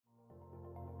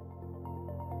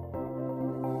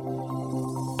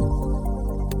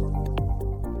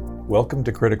Welcome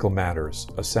to Critical Matters,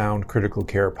 a Sound Critical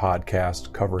Care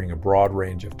podcast covering a broad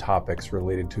range of topics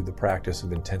related to the practice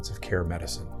of intensive care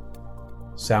medicine.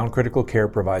 Sound Critical Care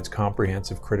provides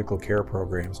comprehensive critical care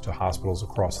programs to hospitals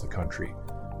across the country.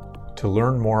 To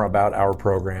learn more about our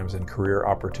programs and career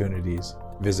opportunities,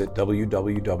 visit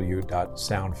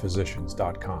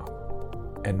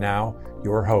www.soundphysicians.com. And now,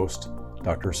 your host,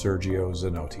 Dr. Sergio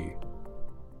Zanotti.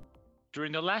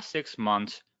 During the last 6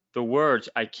 months, the words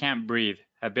 "I can't breathe"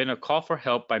 have been a call for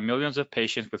help by millions of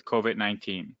patients with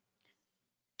COVID-19.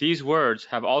 These words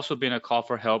have also been a call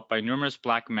for help by numerous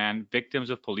Black men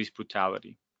victims of police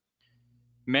brutality.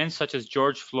 Men such as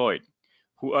George Floyd,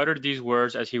 who uttered these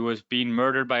words as he was being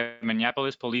murdered by a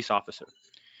Minneapolis police officer.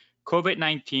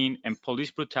 COVID-19 and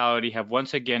police brutality have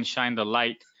once again shined the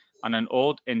light on an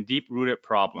old and deep-rooted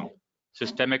problem: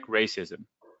 systemic racism.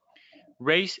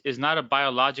 Race is not a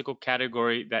biological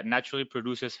category that naturally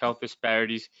produces health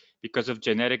disparities because of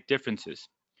genetic differences.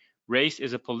 Race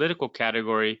is a political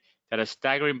category that has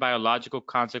staggering biological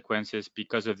consequences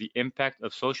because of the impact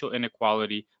of social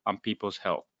inequality on people's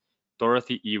health.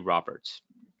 Dorothy E. Roberts.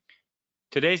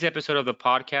 Today's episode of the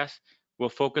podcast will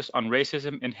focus on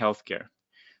racism in healthcare.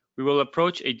 We will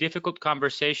approach a difficult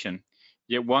conversation,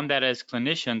 yet one that as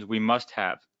clinicians we must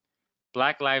have.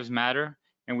 Black lives matter,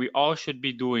 and we all should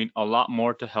be doing a lot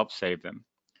more to help save them.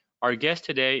 Our guest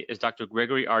today is Dr.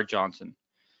 Gregory R. Johnson.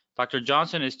 Dr.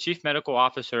 Johnson is Chief Medical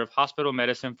Officer of Hospital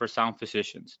Medicine for Sound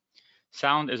Physicians.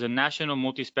 Sound is a national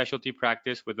multi-specialty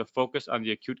practice with a focus on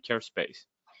the acute care space.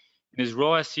 In his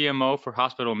role as CMO for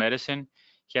hospital medicine,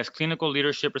 he has clinical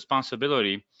leadership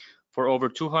responsibility for over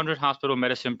 200 hospital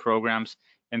medicine programs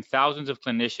and thousands of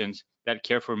clinicians that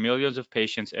care for millions of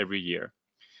patients every year.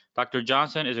 Dr.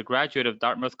 Johnson is a graduate of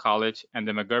Dartmouth College and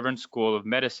the McGovern School of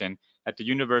Medicine at the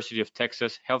University of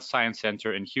Texas Health Science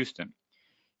Center in Houston.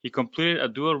 He completed a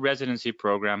dual residency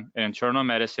program in internal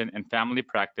medicine and family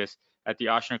practice at the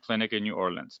Ochsner Clinic in New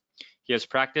Orleans. He has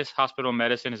practiced hospital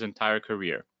medicine his entire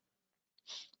career.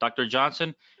 Dr.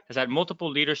 Johnson has had multiple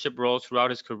leadership roles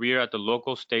throughout his career at the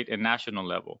local, state, and national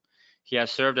level. He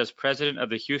has served as president of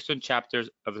the Houston chapters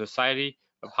of the Society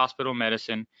of Hospital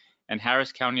Medicine and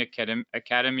Harris County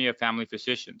Academy of Family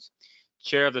Physicians,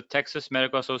 chair of the Texas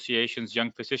Medical Association's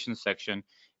Young Physicians Section,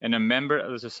 and a member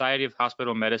of the Society of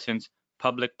Hospital Medicine's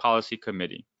Public Policy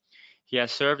Committee. He has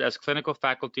served as clinical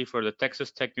faculty for the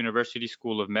Texas Tech University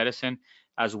School of Medicine,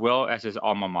 as well as his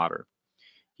alma mater.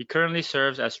 He currently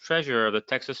serves as treasurer of the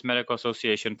Texas Medical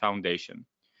Association Foundation.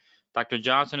 Dr.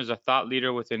 Johnson is a thought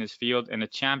leader within his field and a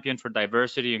champion for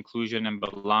diversity, inclusion, and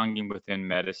belonging within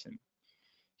medicine.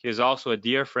 He is also a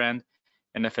dear friend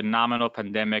and a phenomenal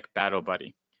pandemic battle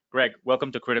buddy. Greg,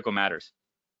 welcome to Critical Matters.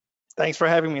 Thanks for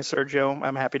having me, Sergio.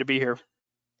 I'm happy to be here.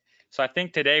 So I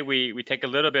think today we take a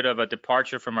little bit of a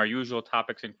departure from our usual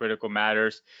topics in Critical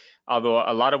Matters, although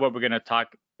a lot of what we're going to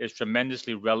talk is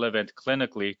tremendously relevant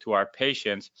clinically to our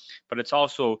patients, but it's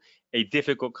also a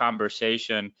difficult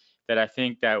conversation that I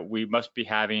think that we must be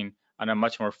having on a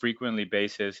much more frequently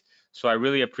basis. So I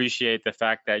really appreciate the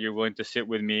fact that you're willing to sit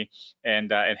with me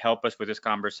and help us with this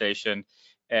conversation.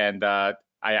 And I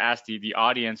asked the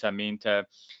audience, to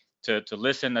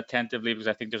listen attentively, because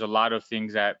I think there's a lot of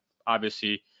things that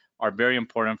obviously are very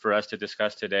important for us to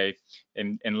discuss today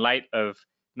in light of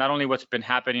not only what's been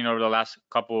happening over the last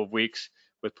couple of weeks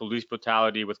with police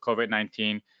brutality, with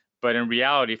COVID-19, but in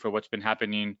reality for what's been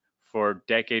happening for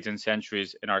decades and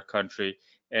centuries in our country.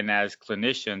 And as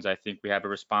clinicians, I think we have a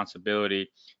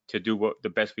responsibility to do the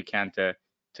best we can to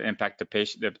impact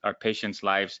our patients'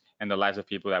 lives and the lives of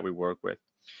people that we work with.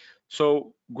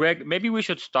 So, Greg, maybe we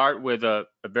should start with a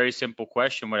very simple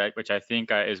question, which I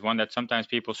think is one that sometimes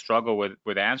people struggle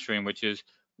with answering, which is,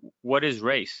 what is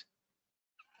race?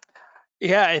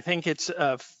 Yeah, I think it's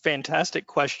a fantastic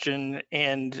question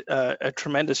and a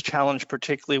tremendous challenge,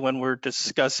 particularly when we're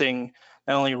discussing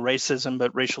not only racism,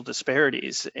 but racial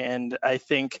disparities. And I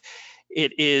think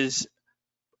it's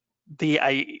the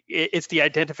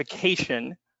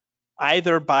identification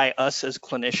either by us as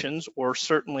clinicians or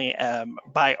certainly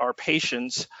by our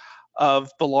patients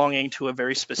of belonging to a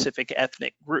very specific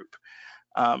ethnic group.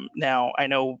 Now, I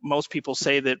know most people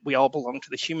say that we all belong to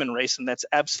the human race, and that's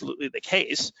absolutely the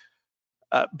case.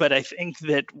 But I think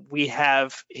that we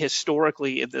have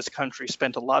historically in this country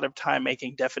spent a lot of time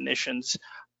making definitions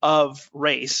of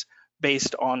race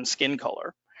based on skin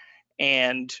color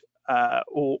and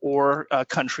or a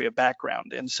country of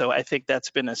background. And so I think that's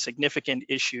been a significant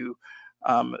issue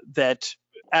that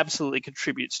absolutely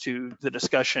contributes to the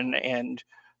discussion and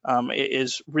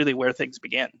is really where things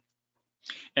begin.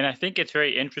 And I think it's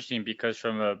very interesting because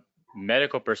from a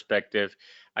medical perspective,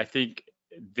 I think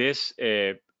this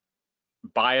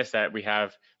bias that we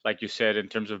have, like you said, in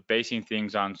terms of basing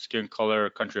things on skin color or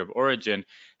country of origin,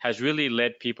 has really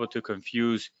led people to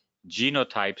confuse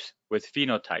genotypes with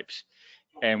phenotypes.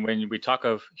 And when we talk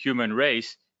of human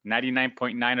race,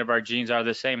 99.9 of our genes are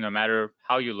the same, no matter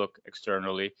how you look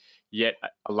externally. Yet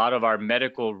a lot of our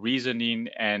medical reasoning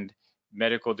and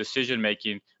medical decision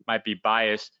making might be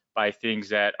biased by things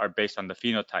that are based on the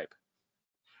phenotype.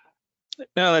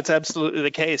 No, that's absolutely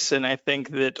the case, and I think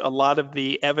that a lot of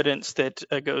the evidence that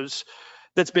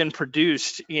that's been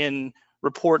produced in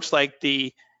reports like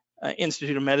the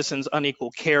Institute of Medicine's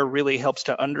Unequal Care really helps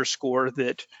to underscore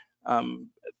that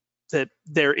that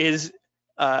there is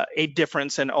a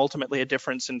difference, and ultimately a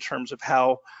difference in terms of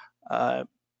how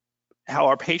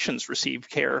our patients receive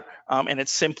care, and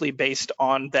it's simply based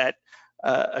on that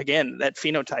again, that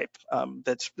phenotype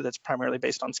that's primarily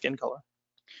based on skin color.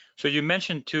 So you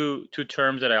mentioned two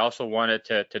terms that I also wanted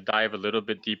to dive a little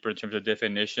bit deeper in terms of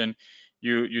definition.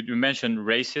 You mentioned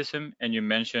racism and you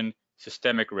mentioned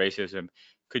systemic racism.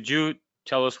 Could you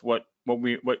tell us what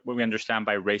we understand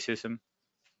by racism?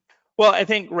 Well, I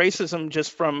think racism,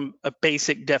 just from a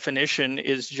basic definition,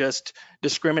 is just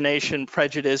discrimination,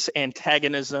 prejudice,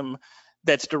 antagonism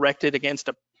that's directed against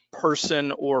a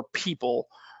person or people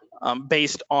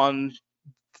based on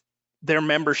their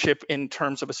membership in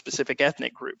terms of a specific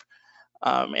ethnic group.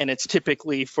 And it's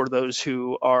typically for those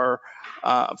who are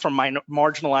from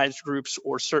marginalized groups,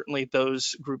 or certainly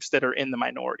those groups that are in the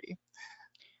minority.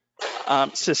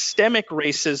 Systemic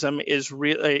racism is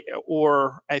really,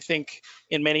 or I think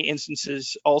in many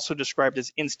instances also described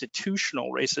as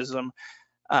institutional racism,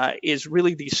 is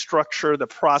really the structure, the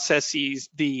processes,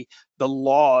 the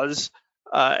laws,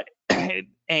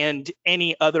 and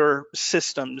any other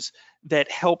systems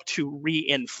that help to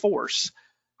reinforce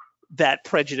that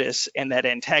prejudice and that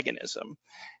antagonism.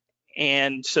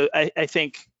 And so I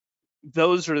think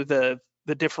those are the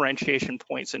differentiation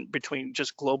points in between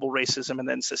just global racism and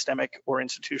then systemic or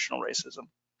institutional racism.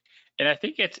 And I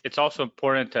think it's also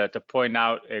important to point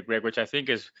out, Greg, which I think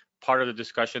is part of the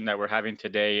discussion that we're having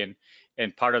today,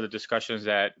 and part of the discussions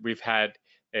that we've had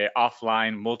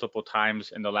offline multiple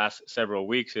times in the last several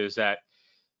weeks, is that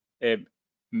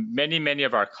many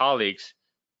of our colleagues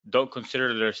don't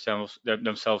consider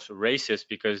themselves racist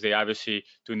because they obviously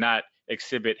do not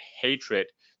exhibit hatred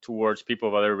towards people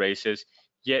of other races,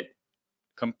 yet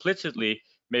complicitly,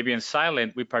 maybe in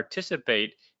silent, we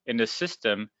participate in a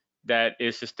system that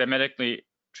is systematically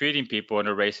treating people in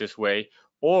a racist way,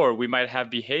 or we might have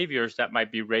behaviors that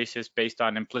might be racist based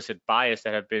on implicit bias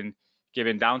that have been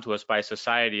given down to us by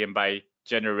society and by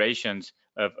generations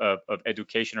of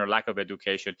education or lack of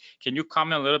education. Can you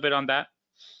comment a little bit on that?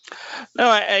 No,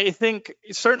 I think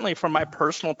certainly from my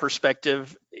personal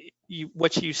perspective,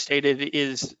 what you stated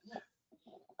is,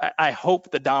 I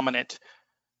hope, the dominant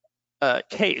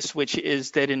case, which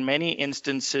is that in many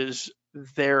instances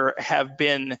there have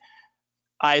been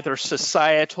either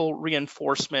societal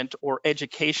reinforcement or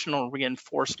educational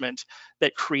reinforcement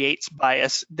that creates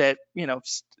bias that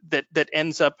that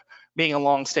ends up being a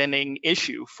longstanding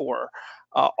issue for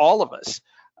all of us,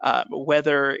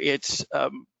 whether it's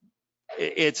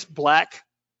Black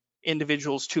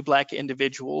individuals to Black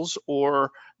individuals,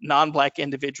 or non-Black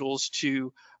individuals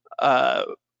to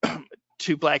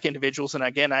Black individuals. And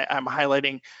again, I'm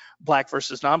highlighting Black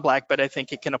versus non-Black, but I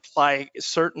think it can apply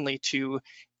certainly to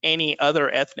any other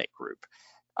ethnic group.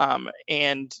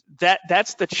 And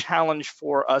that's the challenge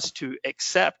for us to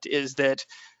accept, is that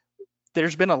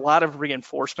there's been a lot of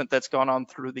reinforcement that's gone on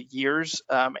through the years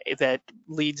that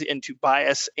leads into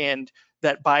bias, and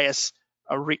that bias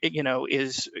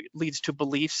leads to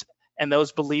beliefs, and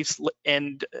those beliefs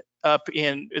end up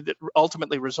in,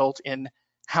 ultimately result in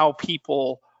how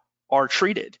people are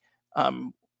treated.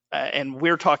 And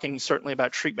we're talking certainly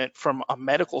about treatment from a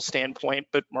medical standpoint,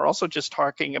 but we're also just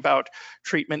talking about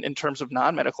treatment in terms of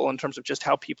non-medical, in terms of just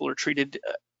how people are treated,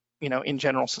 in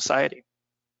general society.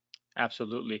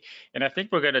 Absolutely. And I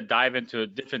think we're going to dive into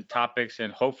different topics,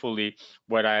 and hopefully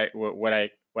what I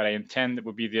intend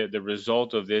would be the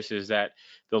result of this is that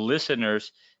the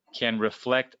listeners can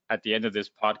reflect at the end of this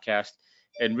podcast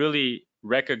and really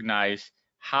recognize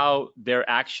how their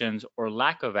actions or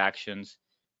lack of actions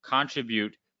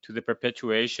contribute to the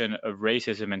perpetuation of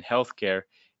racism in healthcare,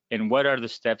 and what are the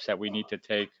steps that we need to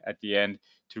take at the end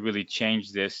to really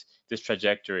change this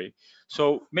trajectory.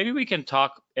 So maybe we can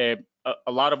talk a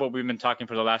lot of what we've been talking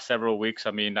for the last several weeks.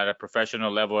 I mean, at a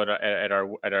professional level, at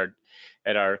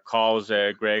our calls,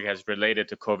 Greg, has related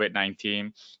to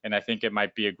COVID-19, and I think it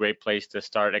might be a great place to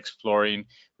start exploring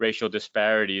racial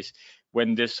disparities.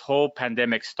 When this whole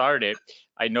pandemic started,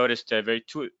 I noticed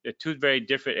two very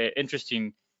different,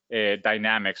 interesting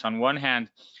dynamics. On one hand,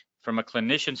 from a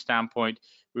clinician standpoint,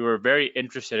 we were very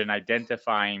interested in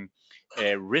identifying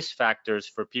risk factors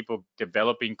for people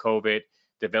developing COVID,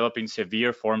 developing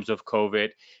severe forms of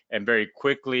COVID. And very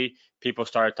quickly, people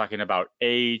started talking about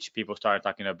age, people started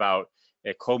talking about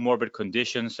comorbid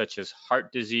conditions such as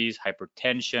heart disease,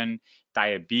 hypertension,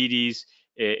 diabetes,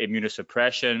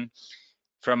 immunosuppression.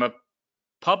 From a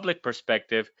public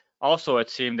perspective, also it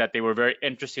seemed that they were very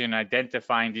interested in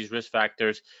identifying these risk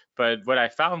factors. But what I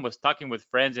found was talking with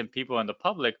friends and people in the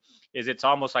public is it's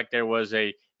almost like there was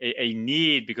a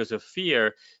need because of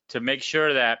fear to make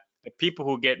sure that the people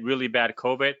who get really bad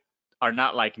COVID are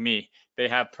not like me. They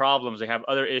have problems, they have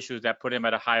other issues that put them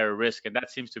at a higher risk. And that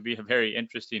seems to be a very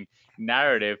interesting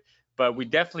narrative. But we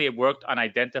definitely worked on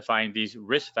identifying these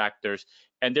risk factors.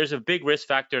 And there's a big risk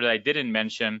factor that I didn't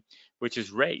mention, which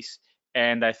is race.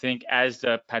 And I think as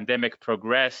the pandemic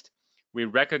progressed, we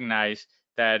recognized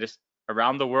that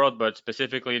around the world, but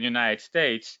specifically in the United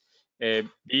States,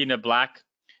 being a Black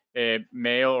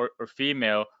male or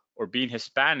female or being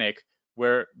Hispanic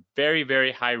were very,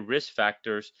 very high risk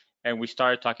factors. And we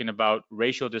started talking about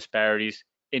racial disparities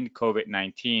in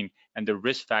COVID-19 and the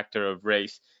risk factor of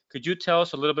race. Could you tell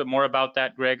us a little bit more about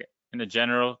that, Greg, in a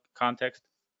general context?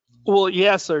 Well,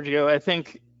 yeah, Sergio, I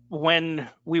think when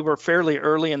we were fairly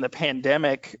early in the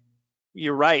pandemic,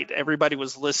 you're right, everybody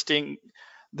was listing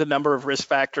the number of risk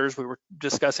factors. We were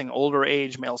discussing older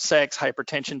age, male sex,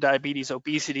 hypertension, diabetes,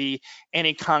 obesity,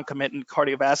 any concomitant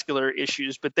cardiovascular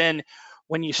issues. But then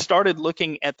when you started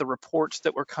looking at the reports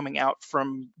that were coming out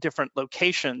from different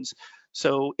locations,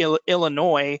 so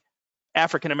Illinois,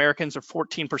 African Americans are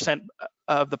 14%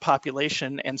 of the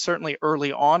population, and certainly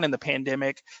early on in the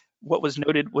pandemic, what was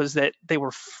noted was that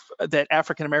that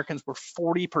African Americans were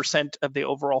 40% of the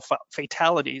overall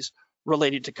fatalities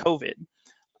related to COVID.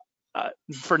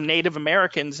 For Native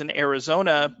Americans in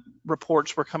Arizona,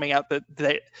 reports were coming out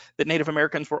that Native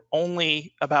Americans were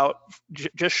only about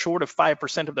just short of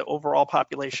 5% of the overall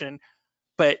population,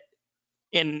 but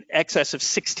in excess of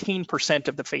 16%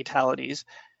 of the fatalities.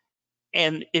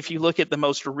 And if you look at the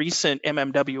most recent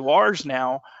MMWRs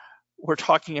now, we're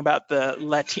talking about the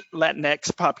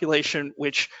Latinx population,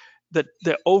 which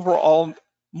the overall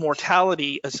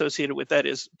mortality associated with that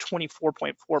is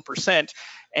 24.4%.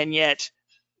 And yet,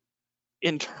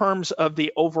 in terms of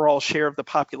the overall share of the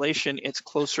population, it's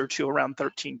closer to around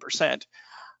 13%,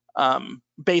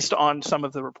 based on some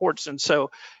of the reports. And so,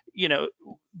 you know,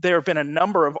 there have been a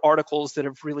number of articles that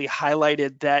have really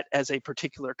highlighted that as a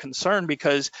particular concern,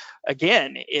 because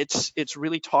again, it's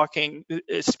really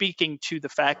speaking to the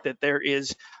fact that there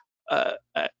is an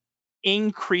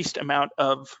increased amount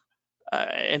of,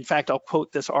 in fact, I'll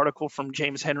quote this article from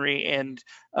James Henry and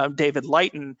David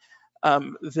Lighton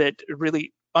that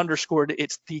really underscored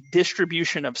it's the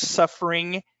distribution of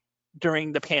suffering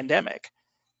during the pandemic.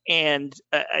 And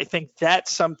I think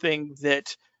that's something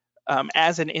that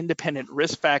as an independent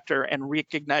risk factor, and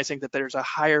recognizing that there's a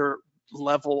higher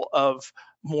level of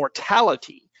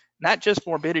mortality, not just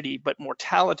morbidity, but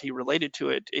mortality related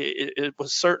to it, it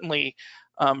was certainly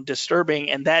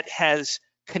disturbing. And that has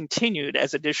continued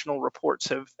as additional reports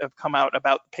have come out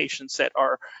about patients that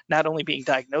are not only being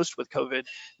diagnosed with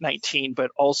COVID-19,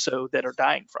 but also that are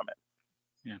dying from it.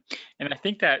 Yeah, and I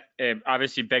think that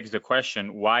obviously begs the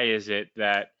question, why is it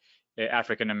that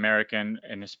African American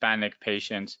and Hispanic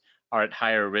patients are at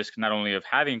higher risk not only of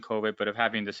having COVID, but of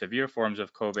having the severe forms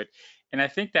of COVID? And I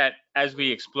think that as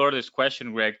we explore this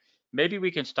question, Greg, maybe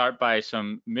we can start by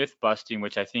some myth busting,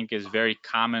 which I think is very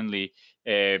commonly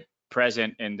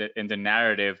present in the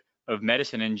narrative of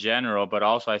medicine in general, but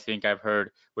also I think I've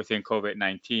heard within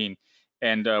COVID-19.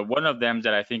 And one of them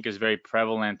that I think is very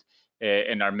prevalent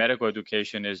in our medical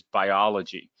education is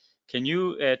biology. Can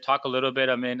you talk a little bit?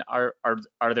 I mean,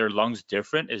 are their lungs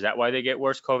different? Is that why they get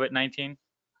worse COVID-19?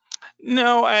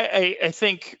 No, I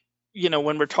think, you know,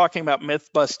 when we're talking about myth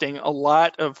busting, a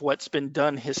lot of what's been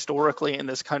done historically in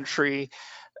this country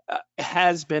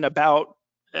has been about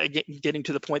getting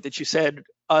to the point that you said,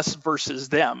 us versus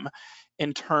them,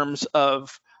 in terms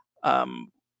of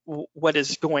what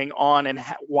is going on and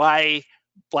why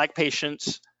Black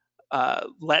patients,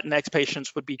 Latinx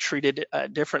patients would be treated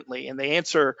differently. And the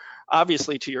answer,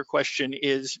 obviously, to your question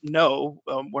is no.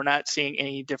 We're not seeing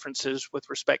any differences with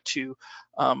respect to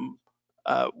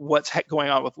what's going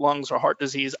on with lungs or heart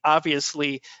disease.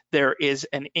 Obviously, there is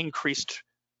an increased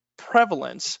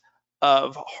prevalence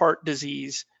of heart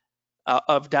disease,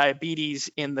 of diabetes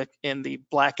in the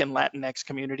Black and Latinx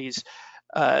communities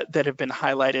that have been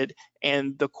highlighted.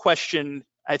 And the question,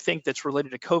 I think, that's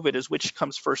related to COVID is which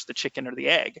comes first, the chicken or the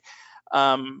egg?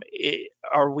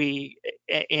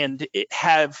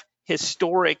 Have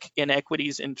historic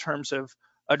inequities in terms of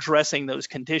addressing those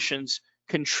conditions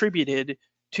contributed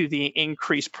to the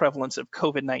increased prevalence of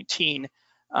COVID-19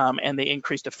 and the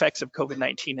increased effects of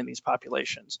COVID-19 in these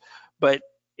populations. But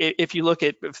if you look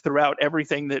at throughout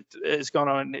everything that has gone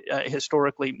on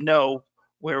historically, no,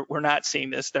 we're not seeing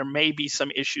this. There may be some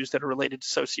issues that are related to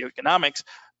socioeconomics,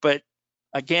 but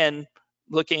again,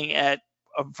 looking at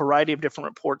a variety of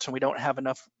different reports, and we don't have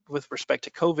enough with respect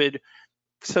to COVID,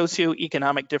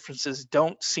 socioeconomic differences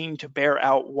don't seem to bear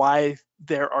out why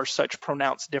there are such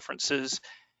pronounced differences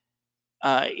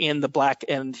in the Black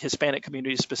and Hispanic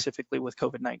communities, specifically with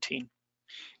COVID-19.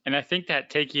 And I think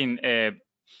that taking a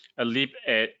leap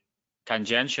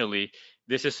tangentially,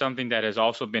 this is something that has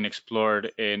also been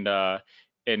explored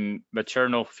in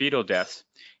maternal fetal deaths.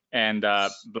 And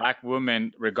Black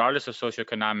women, regardless of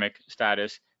socioeconomic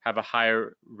status, have a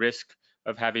higher risk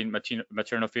of having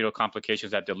maternal fetal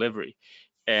complications at delivery.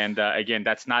 And again,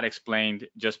 that's not explained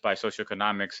just by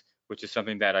socioeconomics, which is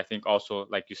something that I think also,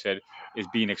 like you said, is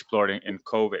being explored in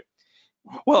COVID.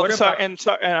 Well, and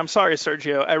I'm sorry,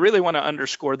 Sergio, I really want to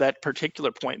underscore that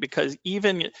particular point, because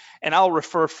and I'll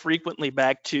refer frequently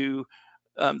back to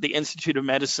the Institute of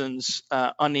Medicine's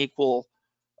unequal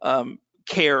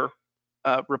care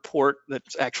report.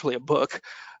 That's actually a book,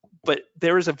 but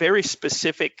there is a very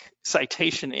specific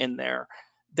citation in there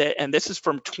and this is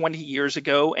from 20 years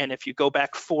ago, and if you go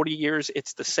back 40 years,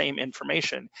 it's the same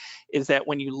information, is that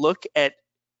when you look at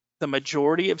the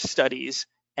majority of studies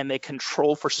and they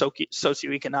control for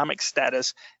socioeconomic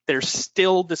status, there's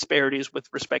still disparities with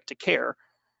respect to care.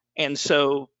 And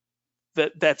so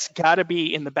that's got to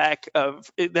be in the back of,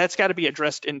 that's got to be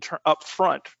addressed up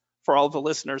front for all the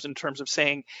listeners, in terms of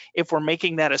saying, if we're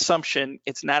making that assumption,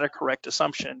 it's not a correct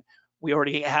assumption. We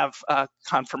already have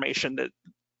confirmation that,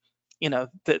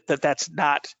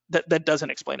 that doesn't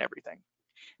explain everything.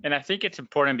 And I think it's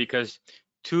important because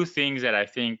two things that I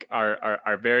think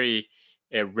are very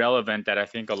relevant, that I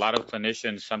think a lot of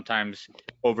clinicians sometimes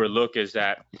overlook, is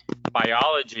that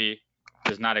biology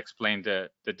does not explain the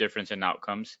difference in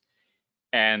outcomes,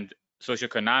 and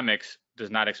socioeconomics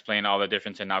does not explain all the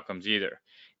difference in outcomes either.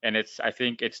 And I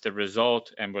think it's the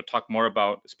result, and we'll talk more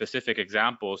about specific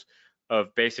examples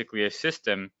of basically a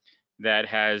system that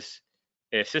has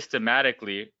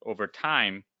systematically over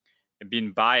time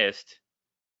been biased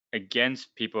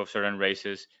against people of certain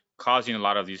races, causing a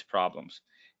lot of these problems.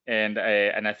 And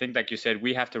I think, like you said,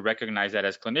 we have to recognize that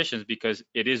as clinicians, because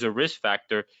it is a risk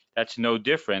factor that's no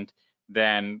different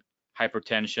than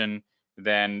hypertension,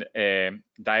 than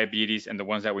diabetes, and the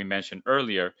ones that we mentioned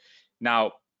earlier.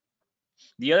 Now,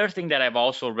 the other thing that I've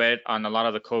also read on a lot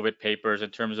of the COVID papers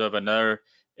in terms of another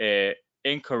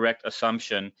incorrect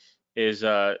assumption is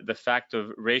the fact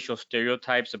of racial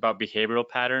stereotypes about behavioral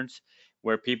patterns,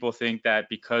 where people think that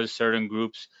because certain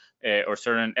groups or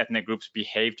certain ethnic groups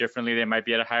behave differently, they might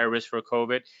be at a higher risk for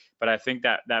COVID. But I think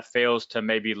that fails to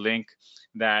maybe link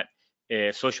that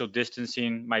social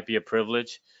distancing might be a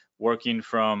privilege, working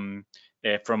from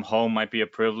home might be a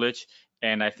privilege.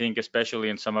 And I think especially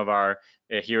in some of our,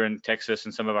 here in Texas,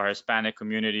 and some of our Hispanic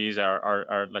communities,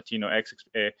 our Latino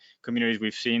communities,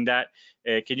 we've seen that.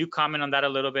 Can you comment on that a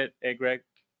little bit, Greg?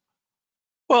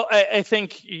 Well, I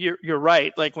think you're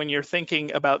right. Like, when you're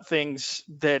thinking about things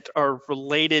that are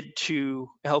related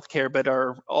to healthcare, but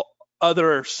are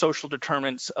other social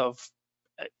determinants of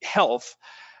health,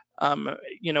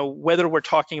 whether we're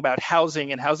talking about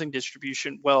housing and housing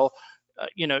distribution, well,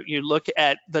 you look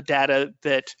at the data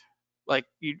that, like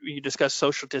you discuss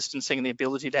social distancing and the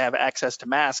ability to have access to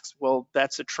masks. Well,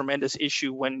 that's a tremendous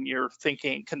issue when you're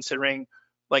considering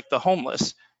like the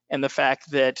homeless, and the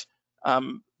fact that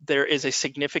there is a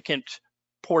significant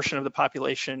portion of the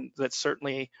population that's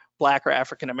certainly Black or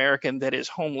African American that is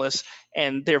homeless,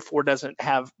 and therefore doesn't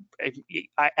have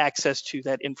access to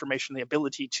that information, the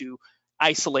ability to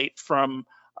isolate from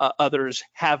others,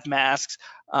 have masks,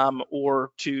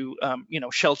 or to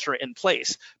shelter in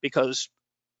place, because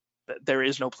there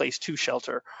is no place to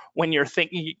shelter. When you're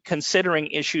considering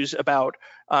issues about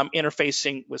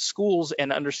interfacing with schools,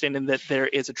 and understanding that there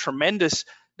is a tremendous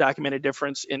documented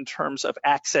difference in terms of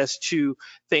access to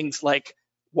things like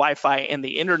Wi-Fi and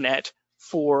the internet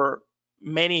for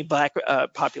many Black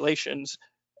populations,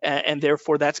 and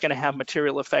therefore that's going to have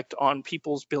material effect on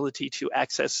people's ability to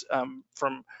access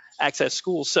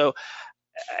schools. So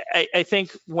I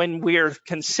think when we're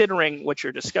considering what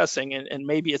you're discussing, and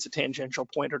maybe it's a tangential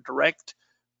point or direct,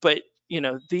 but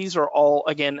these are all,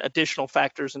 again, additional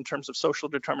factors in terms of social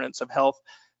determinants of health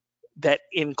that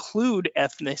include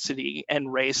ethnicity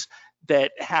and race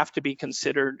that have to be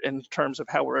considered in terms of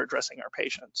how we're addressing our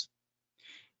patients.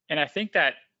 And I think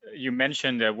that you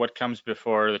mentioned that what comes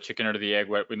before the chicken or the egg.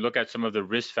 When we look at some of the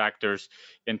risk factors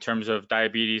in terms of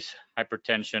diabetes,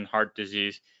 hypertension, heart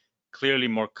disease, clearly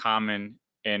more common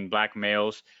in Black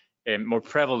males and more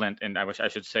prevalent, and I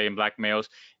should say, in Black males.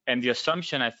 And the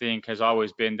assumption, I think, has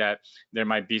always been that there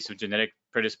might be some genetic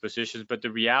predispositions, but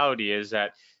the reality is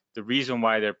that the reason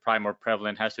why they're probably more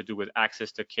prevalent has to do with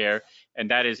access to care, and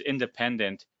that is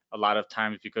independent a lot of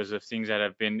times because of things that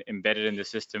have been embedded in the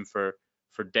system for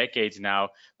decades now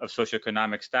of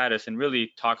socioeconomic status, and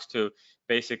really talks to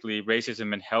basically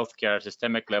racism in healthcare at a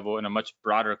systemic level in a much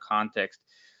broader context.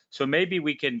 So maybe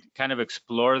we can kind of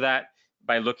explore that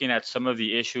by looking at some of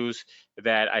the issues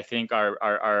that I think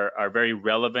are very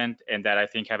relevant and that I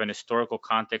think have an historical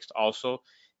context also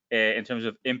in terms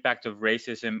of impact of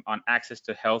racism on access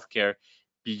to healthcare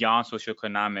beyond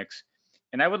socioeconomics.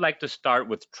 And I would like to start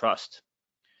with trust.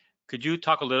 Could you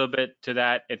talk a little bit to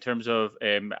that in terms of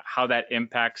how that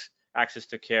impacts access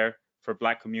to care for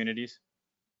Black communities?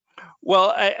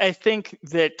 Well, I think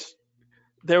that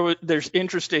there's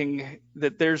interesting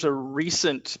that there's a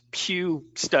recent Pew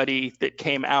study that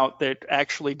came out that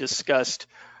actually discussed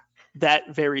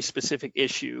that very specific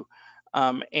issue,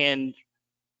 and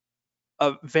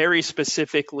very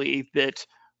specifically that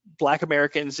Black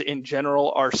Americans in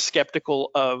general are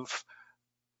skeptical of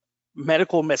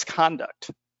medical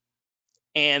misconduct.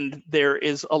 And there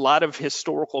is a lot of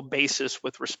historical basis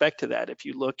with respect to that. If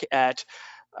you look at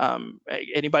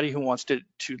anybody who wants to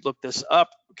look this up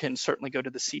can certainly go to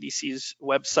the CDC's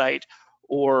website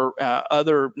or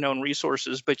other known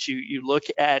resources, but you look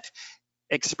at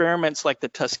experiments like the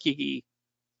Tuskegee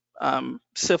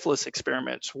syphilis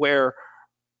experiments, where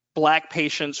Black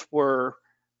patients were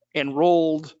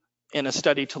enrolled in a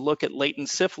study to look at latent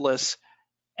syphilis,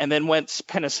 and then once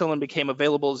penicillin became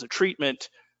available as a treatment,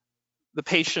 the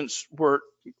patients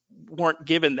weren't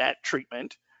given that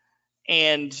treatment.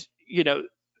 And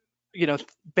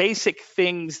basic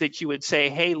things that you would say,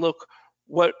 hey, look,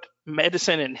 what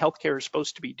medicine and healthcare is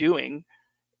supposed to be doing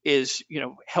is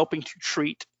helping to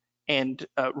treat and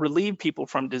relieve people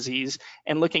from disease,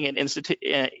 and looking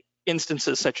at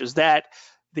instances such as that,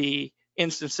 the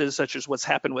instances such as what's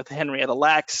happened with Henrietta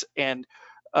Lacks and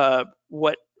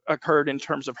what occurred in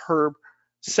terms of herb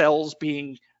cells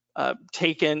being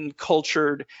taken,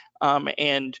 cultured,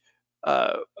 and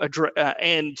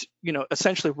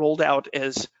essentially rolled out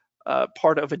as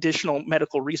part of additional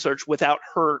medical research without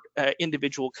her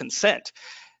individual consent.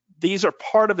 These are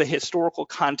part of the historical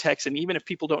context, and even if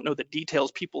people don't know the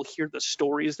details, people hear the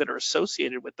stories that are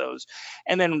associated with those,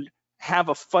 and then have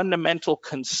a fundamental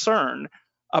concern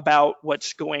about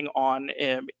what's going on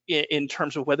in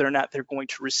terms of whether or not they're going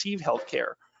to receive health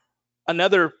care.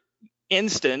 Another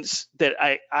instance that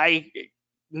I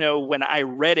know, when I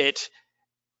read it,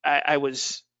 I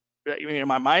was,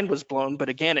 my mind was blown, but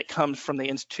again, it comes from the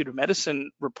Institute of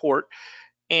Medicine report.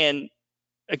 And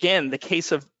again, the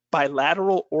case of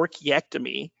bilateral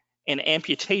orchiectomy and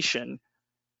amputation,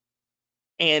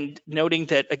 and noting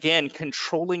that, again,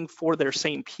 controlling for their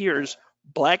same peers,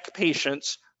 Black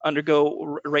patients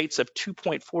undergo rates of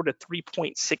 2.4 to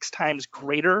 3.6 times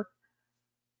greater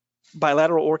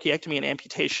bilateral orchiectomy and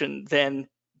amputation than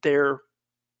their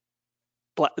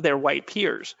white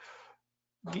peers.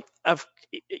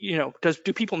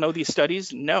 Do people know these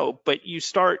studies? No, but you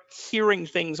start hearing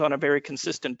things on a very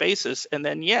consistent basis, and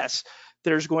then yes,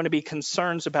 there's going to be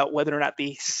concerns about whether or not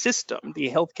the system,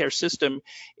 the healthcare system,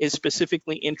 is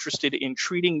specifically interested in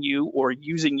treating you or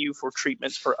using you for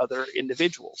treatments for other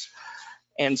individuals.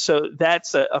 And so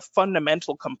that's a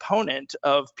fundamental component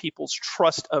of people's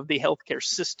trust of the healthcare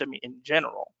system in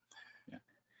general. Yeah.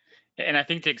 And I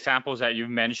think the examples that you've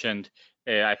mentioned,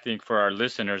 I think for our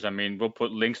listeners, I mean, we'll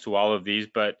put links to all of these,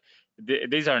 but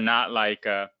these are not like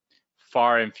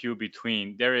far and few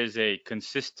between. There is a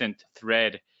consistent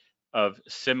thread of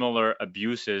similar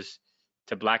abuses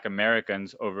to Black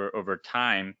Americans over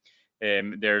time.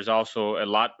 There's also a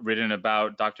lot written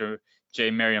about Dr.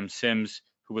 J. Merriam Sims,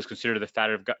 who was considered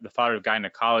the father of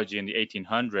gynecology in the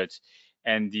 1800s,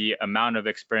 and the amount of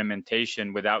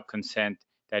experimentation without consent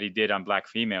that he did on Black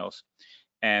females.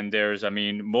 And there's,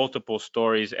 multiple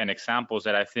stories and examples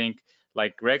that I think,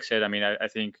 like Greg said, I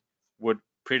think would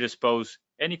predispose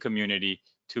any community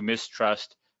to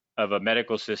mistrust of a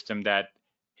medical system that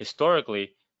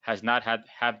historically has not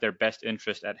have their best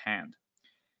interest at hand.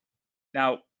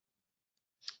 Now,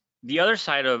 the other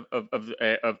side of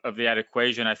that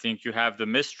equation, I think you have the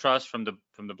mistrust from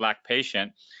the Black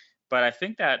patient, but I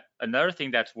think that another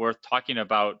thing that's worth talking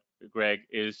about, Greg,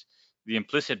 is the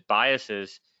implicit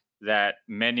biases that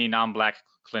many non-Black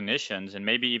clinicians and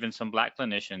maybe even some Black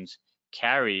clinicians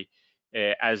carry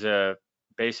as a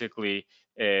basically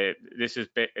this is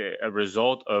a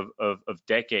result of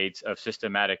decades of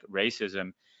systematic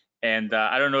racism. And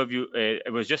I don't know if you,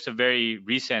 it was just a very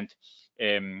recent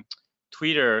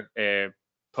Twitter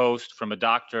post from a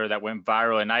doctor that went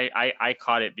viral, and I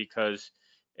caught it because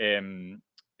Neil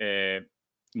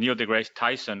deGrasse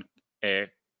Tyson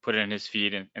put it in his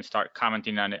feed and start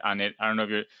commenting on it. I don't know if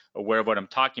you're aware of what I'm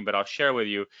talking, but I'll share with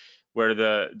you where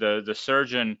the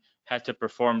surgeon had to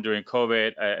perform during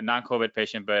COVID, a non-COVID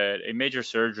patient, but a major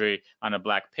surgery on a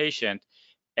Black patient,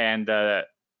 and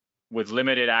with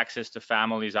limited access to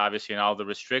families, obviously, and all the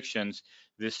restrictions,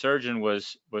 the surgeon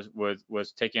was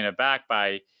taken aback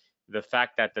by the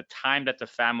fact that the time that the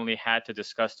family had to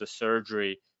discuss the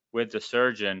surgery with the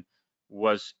surgeon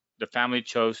was the family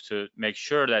chose to make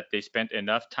sure that they spent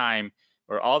enough time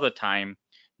or all the time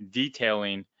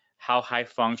detailing how high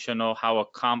functional, how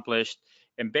accomplished,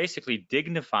 and basically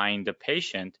dignifying the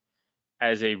patient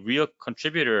as a real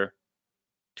contributor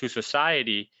to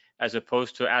society, as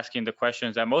opposed to asking the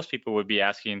questions that most people would be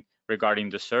asking regarding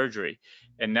the surgery.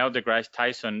 And Neil deGrasse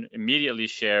Tyson immediately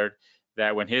shared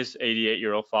that when his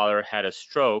 88-year-old father had a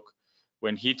stroke,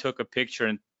 when he took a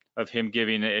picture of him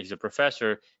giving, he's a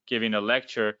professor, giving a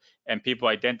lecture, and people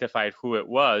identified who it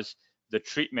was, the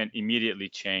treatment immediately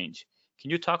changed. Can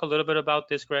you talk a little bit about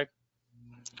this, Greg?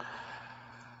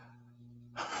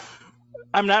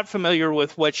 I'm not familiar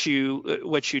with what you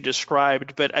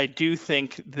described, but I do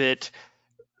think that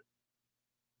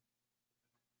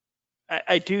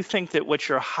what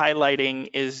you're highlighting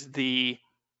is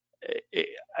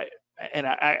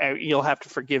you'll have to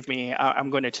forgive me. I'm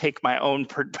going to take my own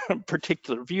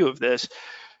particular view of this,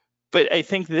 but I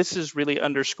think this is really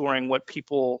underscoring what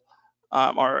people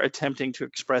are attempting to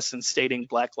express in stating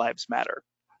Black Lives Matter,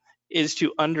 is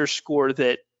to underscore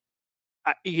that,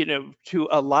 to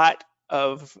a lot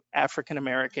of African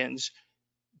Americans,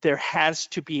 there has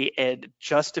to be a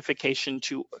justification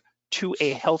to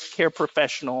a healthcare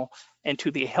professional and to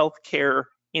the healthcare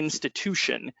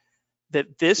institution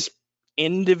that this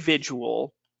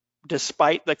individual,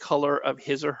 despite the color of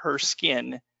his or her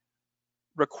skin,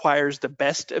 requires the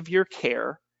best of your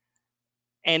care.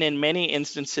 And in many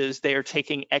instances, they are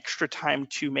taking extra time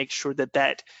to make sure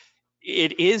that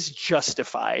it is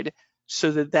justified,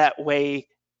 so that way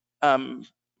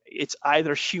it's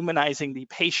either humanizing the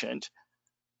patient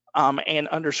and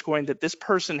underscoring that this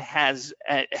person has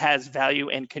value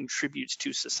and contributes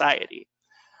to society.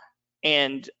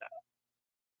 And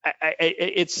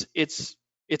it's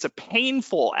a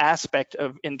painful aspect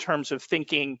in terms of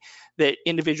thinking that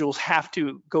individuals have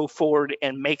to go forward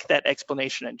and make that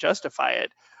explanation and justify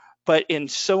it. But in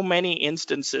so many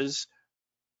instances,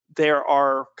 there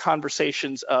are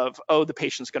conversations of, oh, the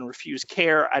patient's going to refuse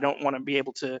care. I don't want to be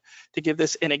able to give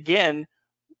this. And again,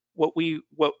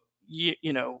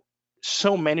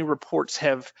 so many reports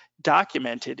have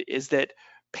documented is that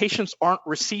patients aren't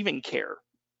receiving care.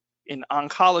 In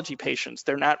oncology patients,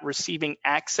 they're not receiving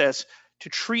access to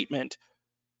treatment.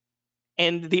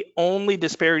 And the only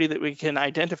disparity that we can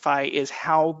identify is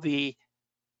how the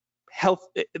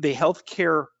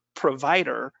healthcare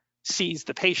provider sees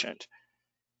the patient.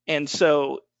 And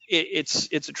so it's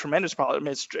a tremendous problem.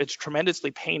 It's tremendously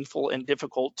painful and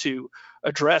difficult to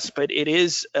address, but it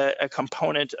is a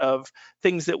component of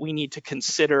things that we need to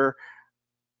consider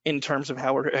in terms of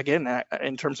how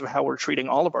we're treating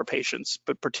all of our patients,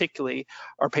 but particularly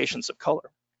our patients of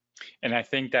color. And I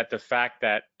think that the fact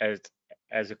that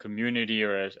as a community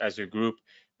or as a group,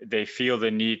 they feel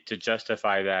the need to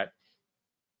justify that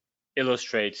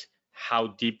illustrates how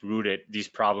deep-rooted these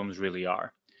problems really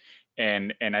are.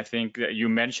 And I think that you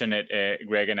mentioned it,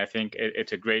 Greg, and I think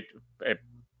it's a great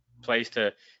place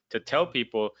to tell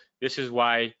people this is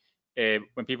why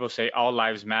when people say all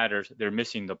lives matter, they're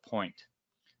missing the point.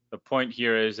 The point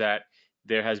here is that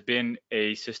there has been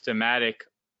a systematic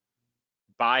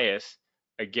bias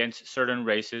against certain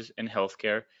races in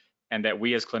healthcare, and that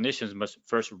we as clinicians must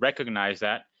first recognize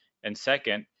that, and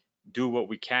second, do what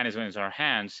we can as in our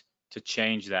hands to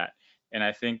change that. And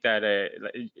I think that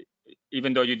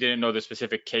even though you didn't know the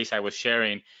specific case I was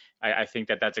sharing, I think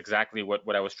that that's exactly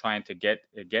what I was trying to get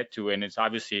to. And it's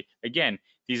obviously, again,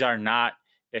 these are not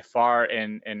far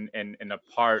and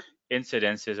apart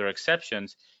incidences or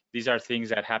exceptions. These are things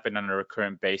that happen on a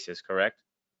recurrent basis, correct?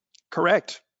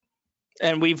 Correct.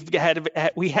 And we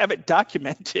have it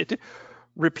documented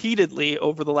repeatedly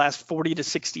over the last 40 to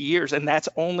 60 years, and that's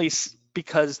only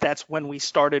because that's when we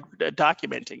started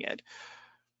documenting it.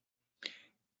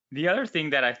 The other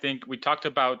thing that I think we talked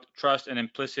about trust and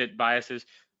implicit biases,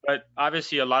 but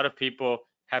obviously a lot of people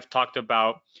have talked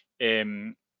about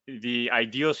the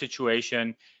ideal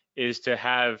situation is to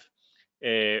have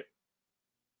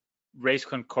race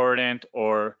concordant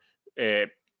or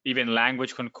even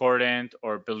language concordant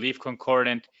or belief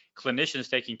concordant clinicians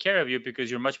taking care of you,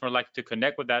 because you're much more likely to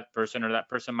connect with that person, or that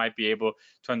person might be able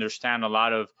to understand a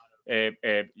lot of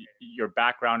your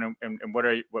background and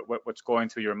what's going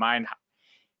through your mind.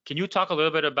 Can you talk a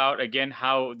little bit about, again,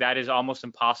 how that is almost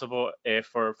impossible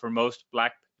for most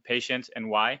Black patients, and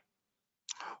why?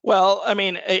 Well, I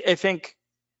mean, I think,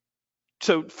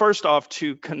 so first off,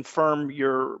 to confirm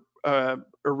your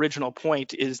original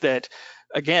point, is that,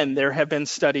 again, there have been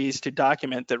studies to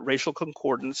document that racial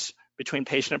concordance between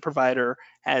patient and provider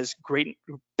has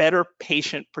better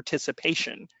patient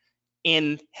participation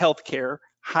in healthcare,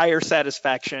 higher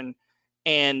satisfaction,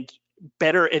 and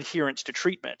better adherence to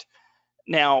treatment.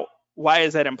 Now, why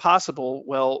is that impossible?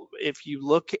 Well, if you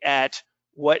look at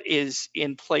what is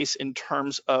in place in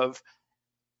terms of,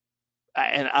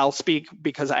 and I'll speak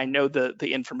because I know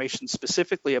the information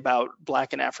specifically about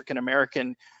Black and African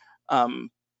Americans,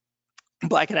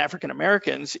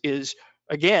 is,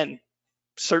 again,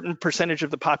 certain percentage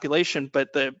of the population, but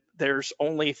there's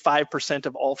only 5%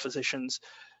 of all physicians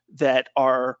that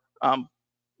are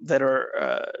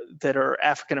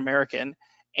African American,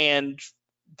 and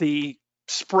the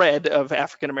spread of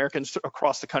African Americans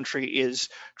across the country is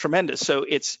tremendous. So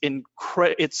I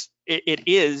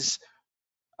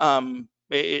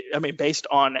mean, based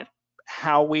on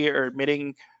how we are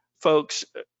admitting folks,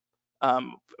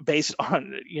 based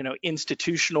on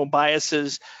institutional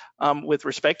biases with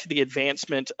respect to the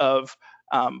advancement of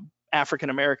African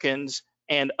Americans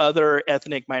and other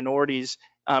ethnic minorities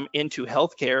into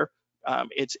healthcare,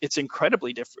 it's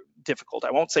incredibly difficult.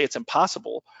 I won't say it's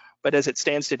impossible, but as it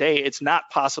stands today, it's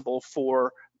not possible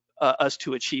for us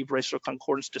to achieve racial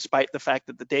concordance, despite the fact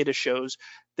that the data shows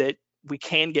that we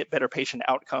can get better patient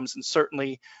outcomes, and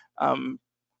certainly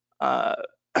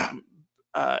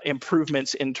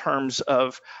improvements in terms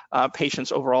of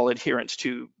patients' overall adherence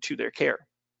to their care.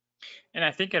 And I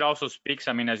think it also speaks,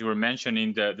 I mean, as you were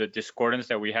mentioning, the discordance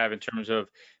that we have in terms of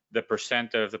the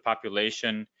percent of the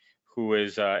population who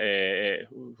is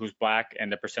who's Black,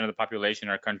 and the percent of the population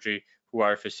in our country who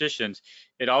are physicians.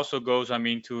 It also goes, I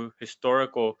mean, to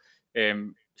historical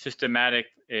systematic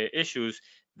issues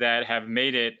that have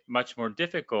made it much more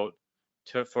difficult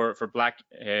for Black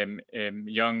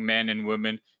young men and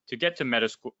women to get to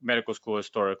medical school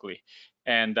historically.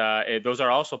 And those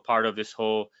are also part of this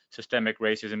whole systemic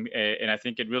racism. And I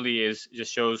think it really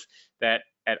just shows that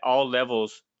at all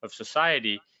levels of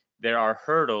society, there are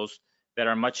hurdles that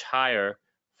are much higher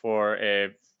for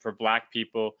Black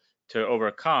people to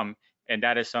overcome. And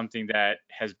that is something that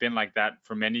has been like that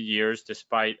for many years,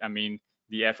 despite, I mean,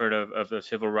 the effort of the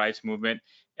civil rights movement,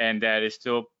 and that is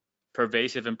still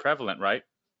pervasive and prevalent, right?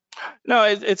 No,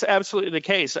 it's absolutely the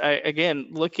case. Again,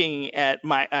 looking at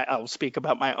I'll speak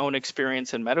about my own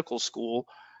experience in medical school,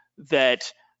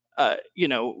 that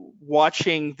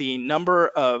watching the number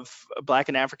of Black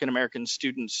and African American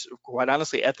students, quite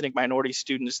honestly, ethnic minority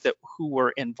students who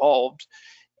were involved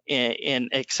and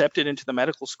accepted into the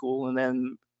medical school, and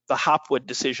then the Hopwood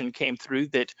decision came through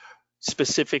that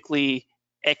specifically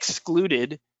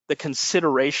excluded the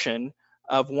consideration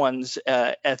of one's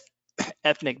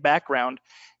ethnic background.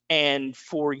 And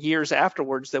for years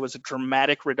afterwards, there was a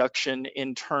dramatic reduction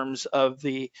in terms of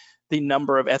the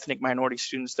number of ethnic minority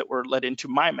students that were let into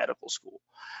my medical school.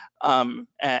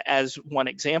 As one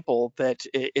example, that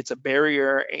it's a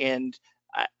barrier. And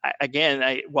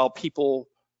while people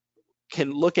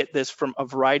can look at this from a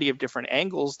variety of different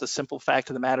angles, the simple fact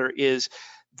of the matter is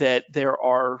that there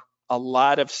are a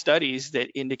lot of studies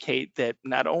that indicate that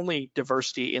not only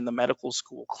diversity in the medical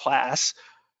school class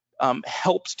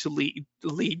helps to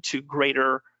lead to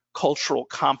greater cultural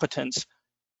competence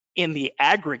in the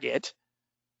aggregate,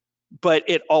 but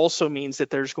it also means that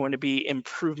there's going to be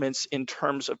improvements in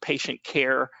terms of patient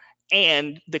care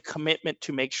and the commitment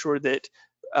to make sure that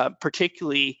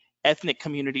particularly ethnic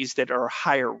communities that are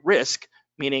higher risk,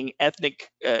 meaning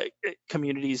ethnic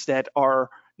communities that are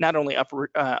not only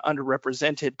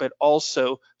underrepresented, but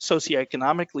also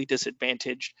socioeconomically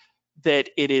disadvantaged,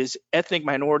 that it is ethnic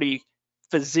minority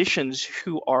physicians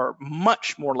who are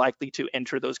much more likely to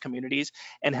enter those communities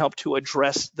and help to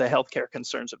address the healthcare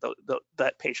concerns of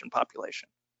that patient population.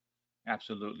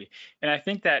 Absolutely. And I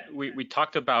think that we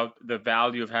talked about the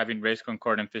value of having race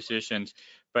concordant physicians,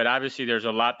 but obviously there's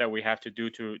a lot that we have to do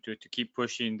to keep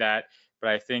pushing that. But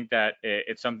I think that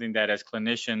it's something that as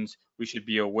clinicians, we should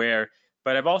be aware.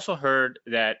 But I've also heard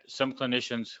that some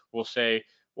clinicians will say,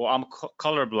 well, I'm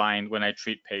colorblind when I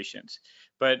treat patients.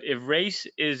 But if race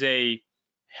is a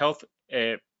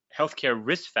healthcare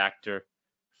risk factor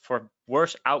for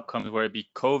worse outcomes, whether it be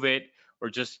COVID or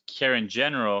just care in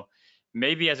general,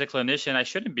 maybe as a clinician, I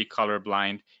shouldn't be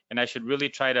colorblind, and I should really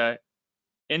try to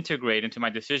integrate into my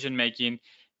decision making,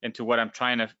 into what I'm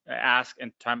trying to ask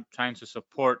and trying to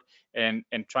support and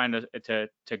trying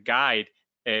to guide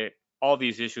all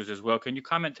these issues as well. Can you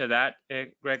comment to that,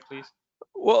 Greg, please?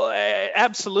 Well,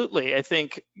 absolutely. I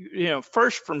think,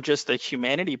 first from just the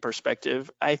humanity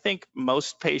perspective, I think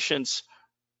most patients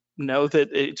know that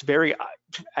it's very,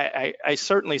 I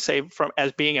certainly say from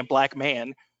as being a Black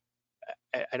man,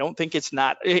 I don't think it's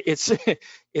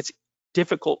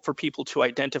difficult for people to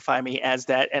identify me as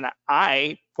that. And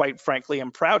I, quite frankly,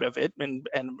 am proud of it, and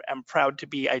I'm proud to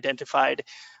be identified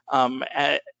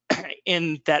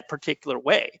in that particular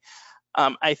way.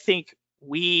 I think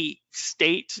we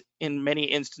state in many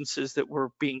instances that we're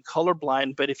being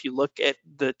colorblind, but if you look at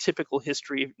the typical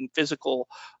history and physical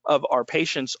of our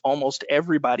patients, almost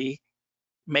everybody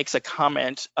makes a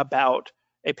comment about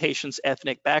a patient's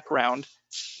ethnic background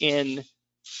in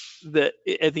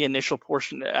the initial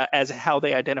portion as how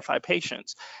they identify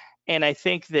patients. And I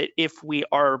think that if we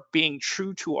are being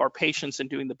true to our patients and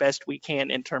doing the best we can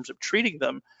in terms of treating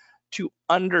them, to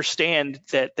understand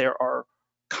that there are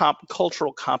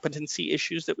cultural competency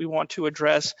issues that we want to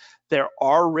address, there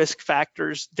are risk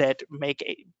factors that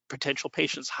make potential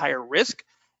patients higher risk,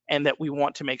 and that we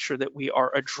want to make sure that we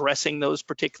are addressing those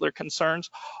particular concerns.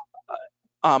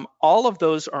 All of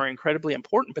those are incredibly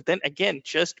important, but then again,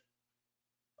 just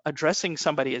addressing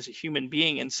somebody as a human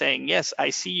being and saying, yes,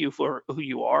 I see you for who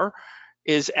you are,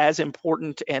 is as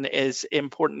important, and as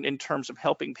important in terms of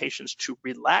helping patients to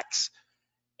relax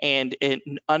and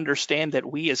understand that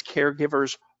we as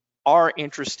caregivers are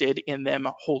interested in them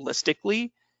holistically.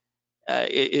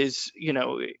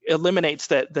 Eliminates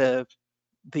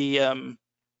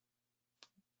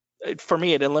for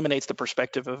me, it eliminates the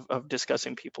perspective of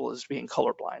discussing people as being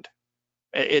colorblind.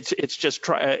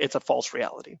 It's a false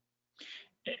reality.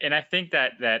 And I think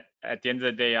that at the end of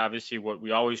the day, obviously, what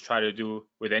we always try to do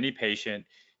with any patient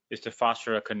is to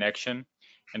foster a connection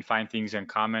and find things in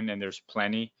common, and there's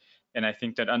plenty. And I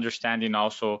think that understanding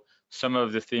also some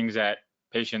of the things that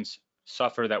patients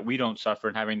suffer that we don't suffer,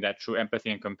 and having that true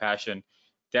empathy and compassion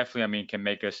definitely, can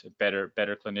make us better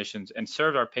clinicians and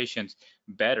serve our patients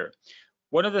better.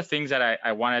 One of the things that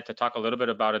I wanted to talk a little bit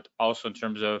about it also in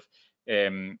terms of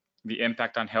the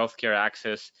impact on healthcare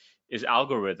access is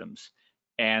algorithms.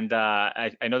 And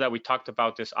I know that we talked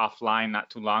about this offline not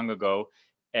too long ago,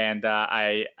 and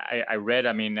I read,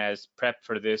 as prep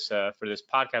for this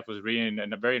podcast, was reading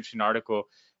a very interesting article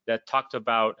that talked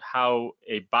about how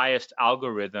a biased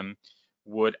algorithm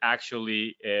would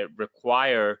actually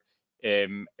require a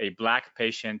Black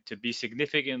patient to be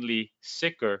significantly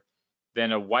sicker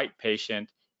than a white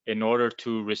patient in order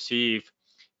to receive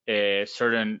a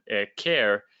certain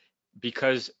care,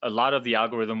 because a lot of the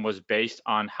algorithm was based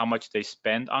on how much they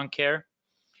spend on care.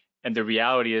 And the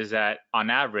reality is that on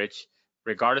average,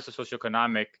 regardless of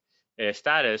socioeconomic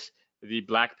status, the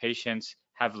Black patients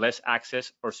have less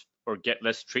access or get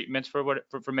less treatments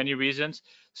for many reasons.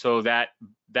 So that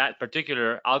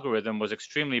particular algorithm was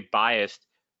extremely biased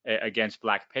against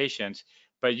Black patients.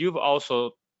 But you've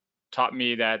also taught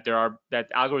me that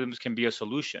that algorithms can be a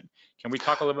solution. Can we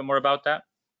talk a little bit more about that?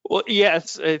 Well,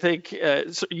 yes, I think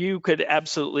so you could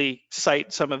absolutely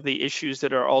cite some of the issues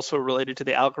that are also related to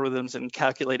the algorithms and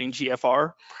calculating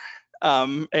GFR,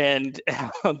 and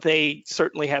how they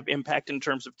certainly have impact in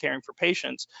terms of caring for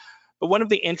patients. But one of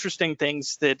the interesting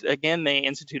things that, again, the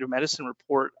Institute of Medicine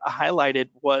report highlighted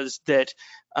was that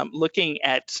looking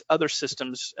at other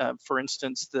systems, for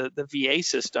instance, the VA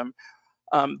system,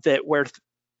 that where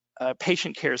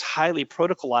patient care is highly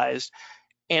protocolized,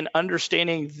 and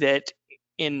understanding that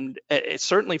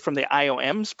certainly from the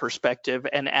IOM's perspective,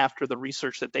 and after the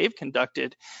research that they've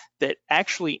conducted, that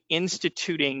actually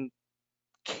instituting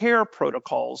care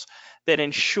protocols that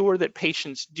ensure that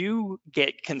patients do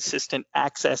get consistent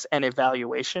access and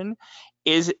evaluation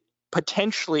is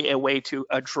potentially a way to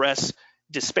address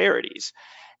disparities.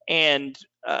 And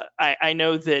I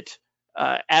know that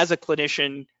as a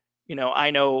clinician,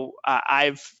 I know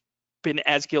I've been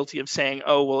as guilty of saying,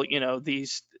 oh, well,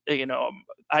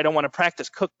 I don't want to practice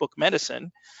cookbook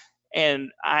medicine.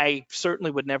 And I certainly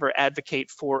would never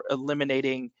advocate for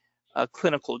eliminating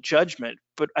clinical judgment.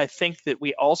 But I think that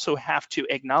we also have to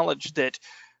acknowledge that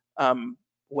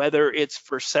whether it's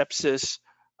for sepsis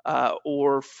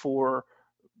or for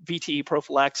VTE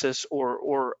prophylaxis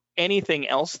or anything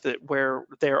else where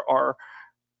there are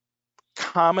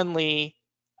commonly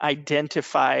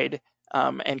identified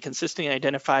and consistently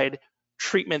identified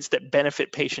treatments that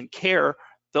benefit patient care,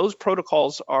 those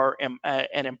protocols are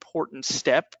an important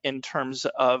step in terms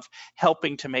of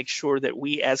helping to make sure that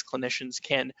we as clinicians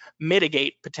can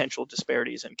mitigate potential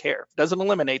disparities in care. Doesn't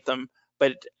eliminate them,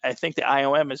 but I think the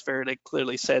IOM has very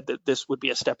clearly said that this would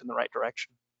be a step in the right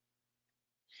direction.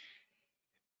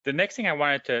 The next thing I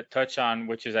wanted to touch on,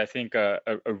 which is I think a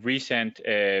recent,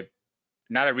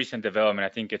 not a recent development, I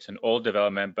think it's an old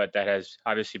development, but that has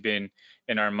obviously been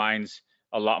in our minds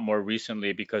a lot more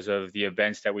recently because of the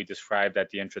events that we described at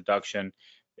the introduction,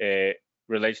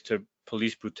 relates to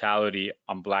police brutality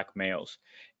on Black males.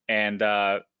 And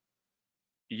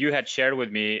you had shared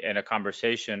with me in a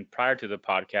conversation prior to the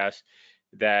podcast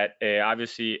that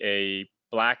obviously a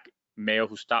Black male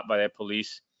who's stopped by the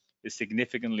police is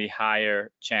significantly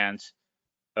higher chance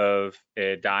of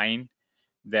dying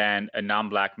than a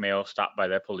non-Black male stopped by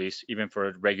the police, even for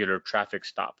a regular traffic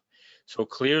stop. So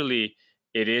clearly,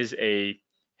 it is a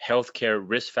healthcare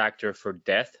risk factor for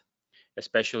death,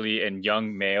 especially in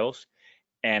young males.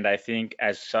 And I think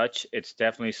as such, it's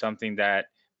definitely something that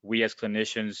we as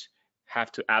clinicians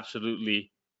have to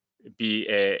absolutely be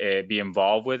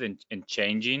involved with in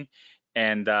changing.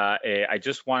 And I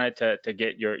just wanted to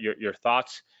get your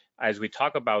thoughts as we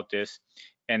talk about this,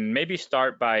 and maybe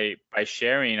start by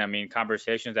sharing, I mean,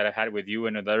 conversations that I've had with you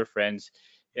and other friends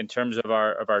in terms of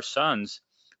our sons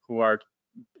who are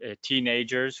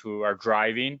teenagers who are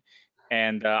driving.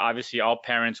 And obviously all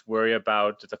parents worry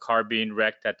about the car being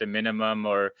wrecked at the minimum,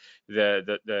 or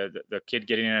the kid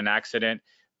getting in an accident.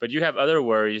 But you have other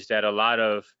worries that a lot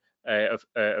of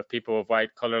people of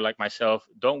white color like myself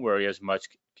don't worry as much.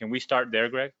 Can we start there,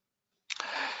 Greg?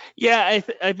 Yeah,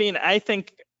 I mean, I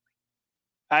think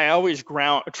I always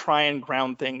try and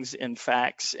ground things in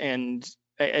facts. And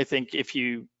I think if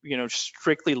you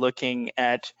strictly looking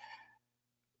at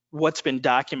what's been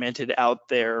documented out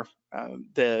there,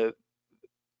 the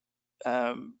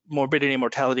Morbidity and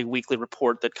Mortality Weekly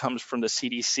Report that comes from the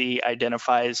CDC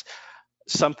identifies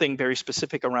something very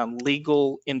specific around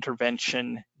legal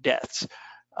intervention deaths,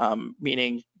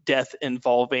 meaning death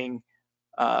involving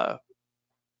a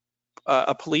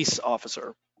police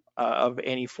officer of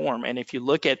any form. And if you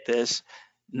look at this,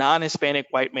 non-Hispanic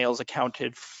white males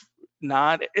accounted,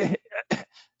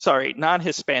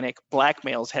 non-Hispanic Black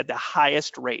males had the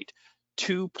highest rate,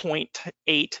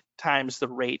 2.8 times the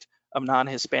rate of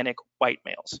non-Hispanic white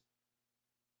males.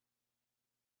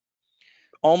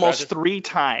 Almost 3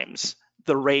 times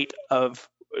the rate of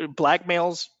Black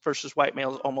males versus white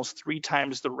males, almost 3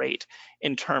 times the rate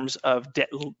in terms of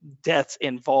deaths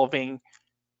involving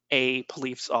a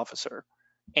police officer.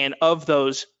 And of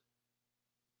those,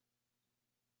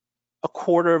 a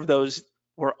quarter of those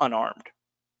were unarmed.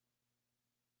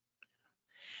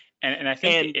 And I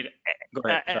think go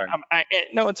ahead. Sorry.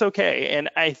 No, it's okay. And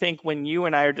I think when you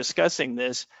and I are discussing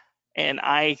this, and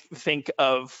I think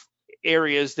of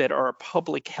areas that are a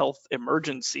public health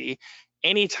emergency,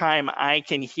 anytime I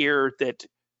can hear that,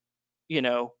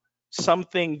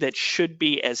 something that should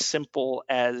be as simple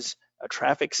as a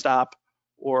traffic stop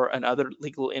or another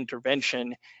legal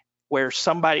intervention, where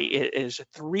somebody is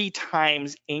 3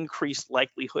 times increased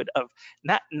likelihood of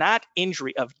not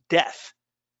injury, of death,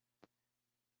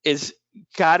 is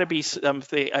got to be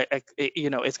something,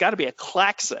 it's got to be a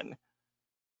klaxon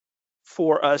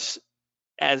for us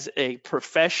as a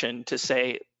profession to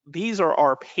say, these are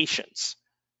our patients.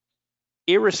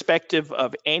 Irrespective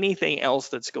of anything else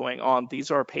that's going on, these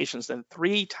are our patients, and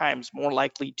 3 times more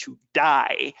likely to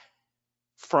die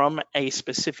from a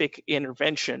specific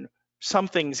intervention.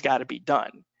 Something's got to be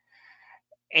done.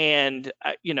 And,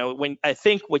 when I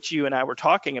think what you and I were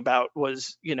talking about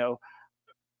was,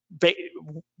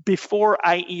 before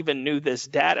I even knew this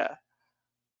data,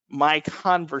 my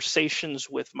conversations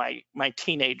with my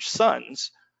teenage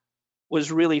sons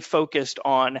was really focused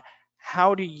on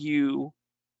how do you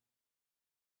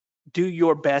do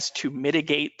your best to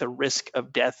mitigate the risk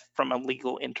of death from a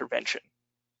legal intervention.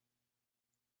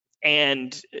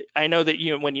 And I know that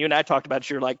when you and I talked about it,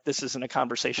 you're like, this isn't a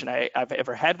conversation I've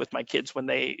ever had with my kids when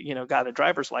they got a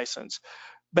driver's license.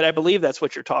 But I believe that's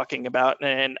what you're talking about,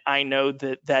 and I know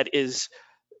that it's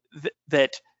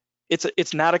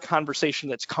not a conversation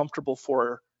that's comfortable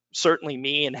for certainly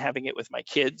me, and having it with my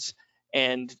kids,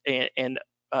 and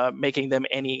making them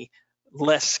any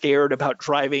less scared about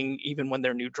driving even when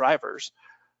they're new drivers.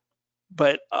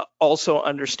 But also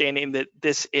understanding that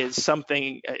this is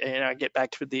something, and I get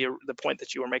back to the point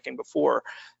that you were making before,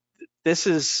 this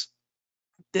is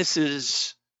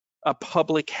a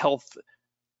public health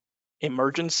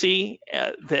emergency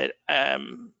that,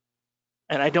 and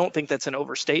I don't think that's an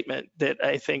overstatement, that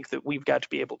I think that we've got to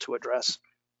be able to address.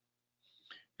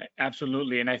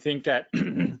 Absolutely. And I think that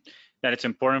that it's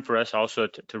important for us also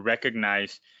to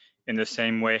recognize in the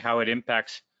same way how it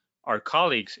impacts our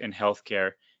colleagues in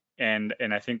healthcare. And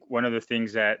I think one of the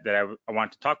things that I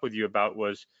want to talk with you about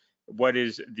was what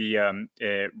is the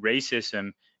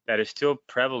racism that is still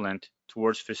prevalent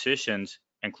towards physicians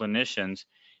and clinicians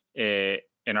in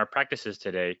our practices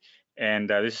today. And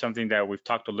this is something that we've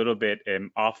talked a little bit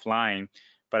offline,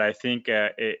 but I think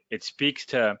it speaks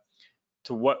to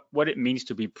what it means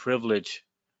to be privileged,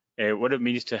 what it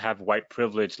means to have white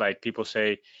privilege. Like people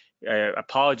say,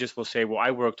 apologists will say, well,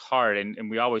 I worked hard,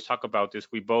 and we always talk about this.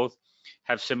 We both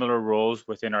have similar roles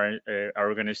within our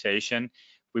organization.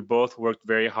 We both worked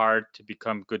very hard to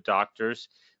become good doctors.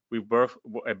 We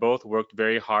both worked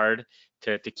very hard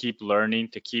to keep learning,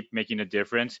 to keep making a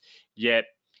difference. Yet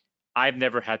I've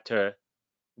never had to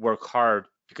work hard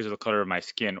because of the color of my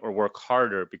skin, or work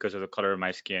harder because of the color of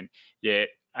my skin. Yet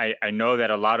I know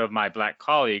that a lot of my Black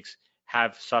colleagues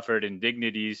have suffered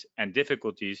indignities and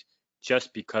difficulties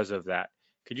just because of that.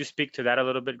 Could you speak to that a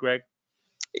little bit, Greg?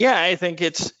 Yeah, I think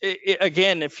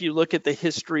again, if you look at the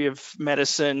history of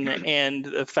medicine and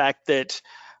the fact that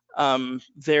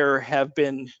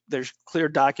there's clear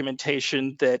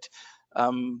documentation that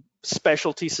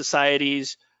specialty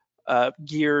societies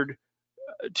geared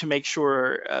to make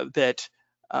sure that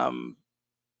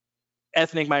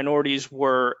ethnic minorities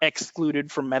were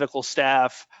excluded from medical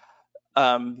staff.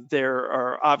 There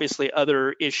are obviously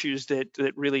other issues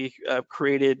that really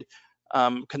created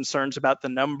concerns about the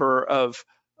number of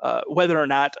whether or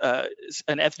not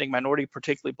an ethnic minority,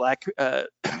 particularly Black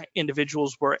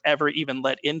individuals, were ever even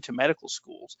let into medical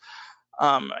schools.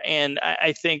 And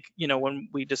I think, when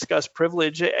we discuss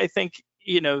privilege, I think,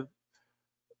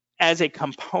 as a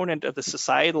component of the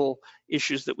societal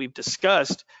issues that we've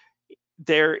discussed,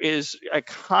 there is a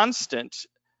constant,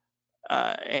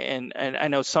 and I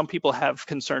know some people have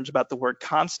concerns about the word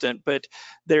constant, but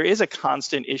there is a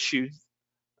constant issue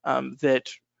that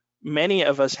many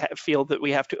of us feel that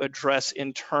we have to address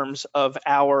in terms of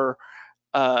our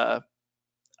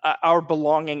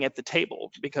belonging at the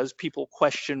table, because people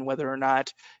question whether or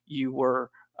not you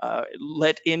were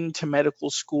let into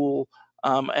medical school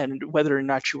and whether or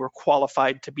not you were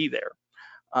qualified to be there.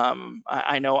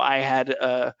 I know I had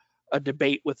a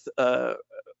debate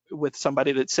with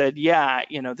somebody that said, yeah,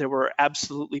 there were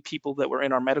absolutely people that were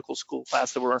in our medical school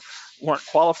class that weren't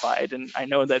qualified. And I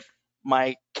know that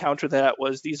my counter to that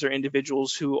was, these are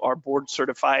individuals who are board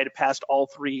certified, passed all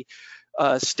three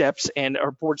steps, and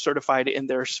are board certified in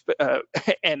their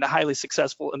and highly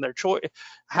successful in their choice.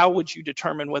 How would you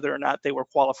determine whether or not they were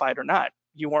qualified or not?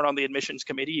 You weren't on the admissions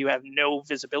committee. You have no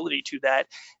visibility to that.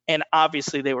 And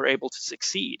obviously they were able to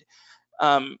succeed.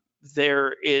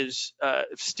 There is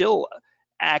still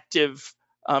active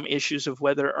issues of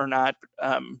whether or not,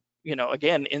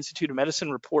 again, Institute of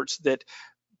Medicine reports that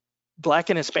Black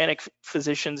and Hispanic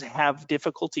physicians have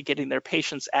difficulty getting their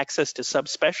patients access to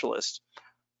subspecialists.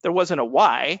 There wasn't a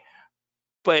why,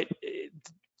 but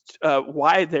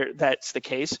why that's the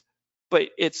case. But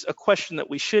it's a question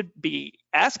that we should be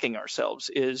asking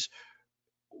ourselves: is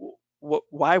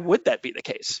why would that be the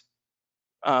case?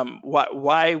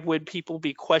 Why would people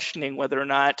be questioning whether or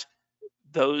not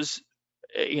those,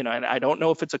 and I don't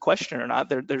know if it's a question or not.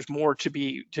 There's more to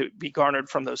be garnered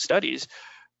from those studies,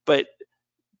 but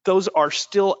those are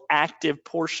still active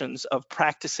portions of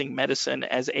practicing medicine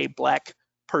as a Black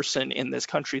person in this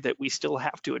country that we still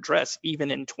have to address, even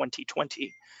in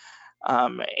 2020.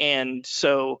 And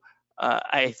so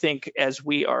I think as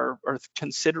we are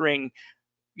considering,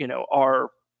 our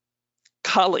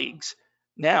colleagues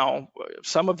now,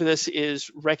 some of this is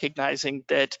recognizing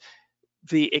that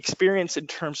the experience in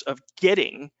terms of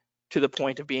getting to the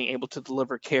point of being able to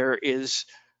deliver care is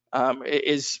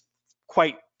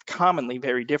quite commonly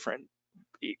very different,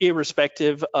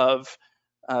 irrespective of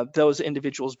those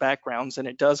individuals' backgrounds. And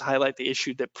it does highlight the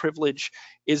issue that privilege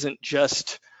isn't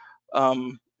just,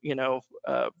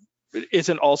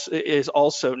 is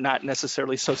also not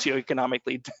necessarily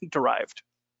socioeconomically derived.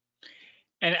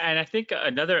 And I think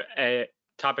another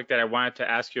topic that I wanted to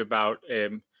ask you about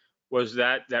was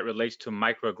that relates to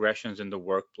microaggressions in the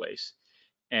workplace.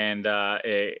 And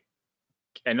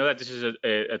I know that this is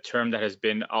a term that has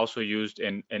been also used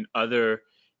in other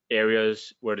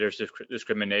areas where there's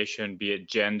discrimination, be it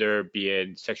gender, be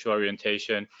it sexual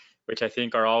orientation, which I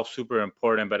think are all super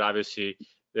important, but obviously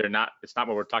it's not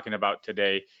what we're talking about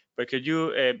today. But could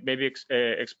you maybe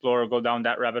explore or go down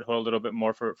that rabbit hole a little bit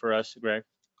more for us, Greg?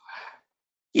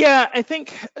 Yeah, I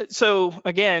think so.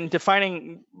 Again,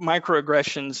 defining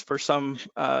microaggressions for some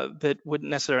that wouldn't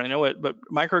necessarily know it, but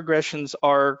microaggressions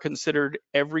are considered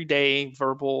everyday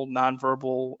verbal,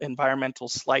 nonverbal, environmental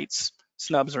slights,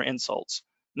 snubs, or insults.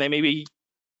 They may be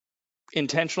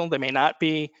intentional, they may not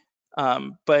be,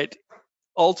 but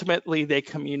ultimately they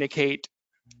communicate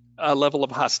a level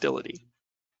of hostility.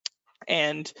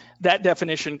 And that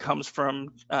definition comes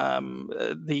from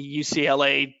the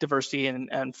UCLA Diversity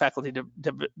and Faculty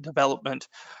Development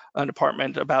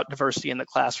Department about diversity in the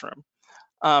classroom.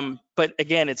 But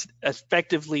again, it's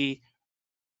effectively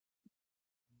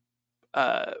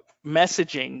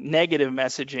messaging, negative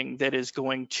messaging that is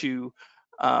going to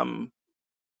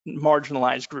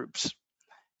marginalize groups.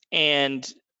 And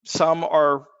some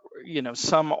are,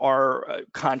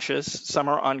 conscious, some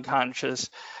are unconscious,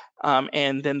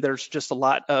 and then there's just a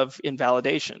lot of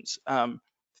invalidations.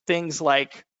 Things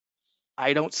like,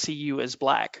 I don't see you as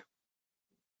Black.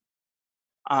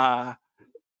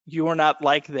 You are not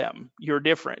like them. You're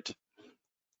different.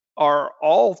 Are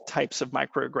all types of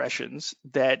microaggressions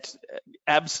that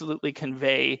absolutely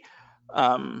convey,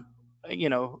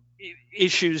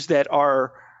 issues that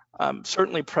are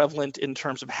certainly prevalent in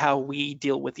terms of how we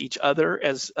deal with each other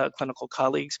as clinical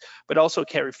colleagues, but also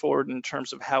carry forward in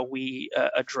terms of how we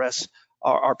address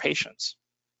our patients.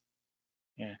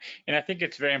 Yeah, and I think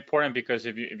it's very important because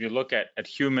if you look at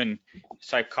human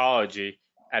psychology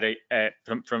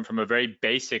from a very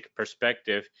basic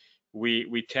perspective,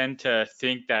 we tend to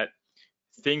think that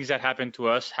things that happen to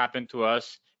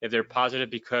us if they're positive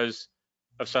because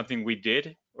of something we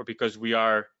did or because we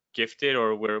are gifted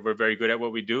or we're very good at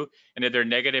what we do, and if they're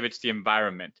negative, it's the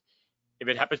environment. If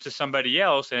it happens to somebody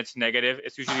else and it's negative,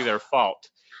 it's usually their fault.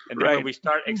 And then when we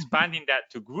start expanding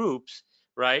that to groups,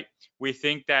 right, we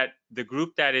think that the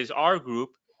group that is our group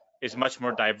is much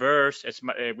more diverse.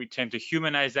 We tend to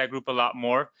humanize that group a lot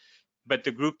more, but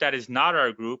the group that is not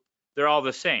our group, they're all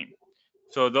the same.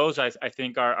 So those, I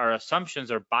think, are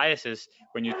assumptions or biases.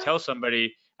 When you tell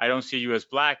somebody, I don't see you as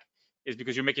Black, is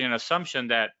because you're making an assumption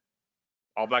that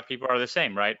all Black people are the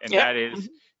same, right? And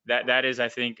that is, I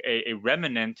think, a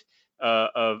remnant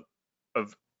of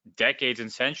decades and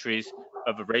centuries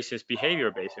of racist behavior,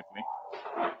 basically.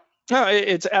 No,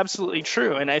 it's absolutely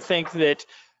true. And I think that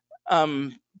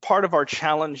part of our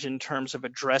challenge in terms of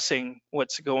addressing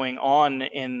what's going on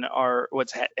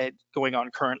going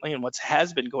on currently and what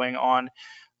has been going on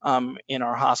in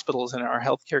our hospitals and our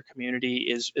healthcare community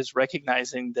is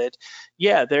recognizing that,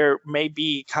 there may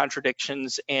be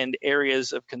contradictions and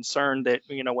areas of concern that,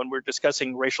 when we're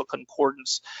discussing racial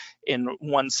concordance in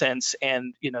one sense,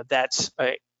 and, that's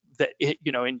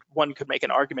and one could make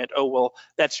an argument, oh, well,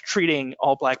 that's treating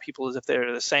all Black people as if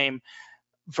they're the same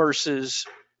versus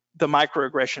the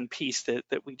microaggression piece that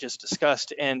we just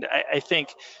discussed. And I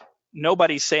think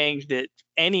nobody's saying that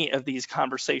any of these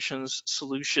conversations,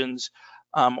 solutions,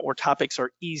 or topics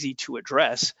are easy to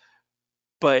address,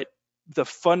 but the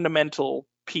fundamental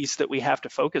piece that we have to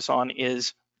focus on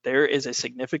is there is a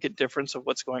significant difference of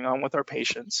what's going on with our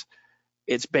patients.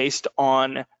 It's based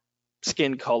on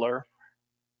skin color,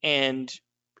 and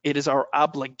it is our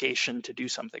obligation to do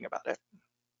something about it.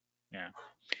 Yeah.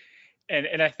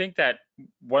 And I think that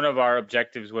one of our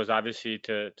objectives was obviously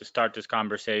to start this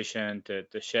conversation, to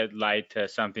shed light to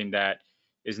something that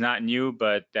is not new,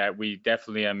 but that we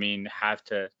definitely, have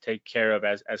to take care of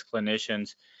as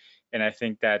clinicians. And I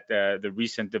think that the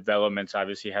recent developments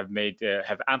obviously have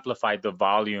amplified the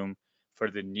volume for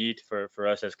the need for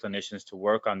us as clinicians to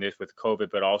work on this with COVID,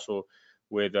 but also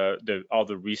with all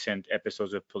the recent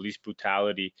episodes of police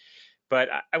brutality. But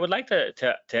I would like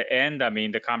to end,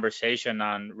 the conversation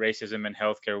on racism in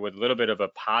healthcare with a little bit of a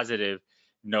positive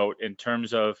note in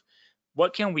terms of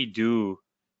what can we do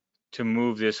to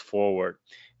move this forward.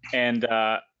 And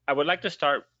I would like to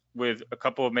start with a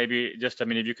couple of if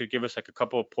you could give us like a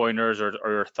couple of pointers or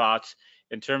your thoughts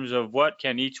in terms of what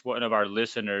can each one of our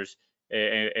listeners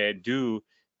do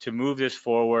to move this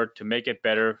forward, to make it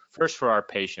better, first for our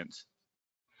patients.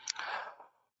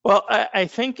 Well, I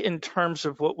think in terms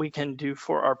of what we can do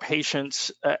for our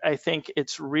patients, I think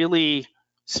it's really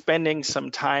spending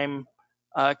some time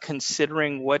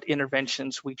considering what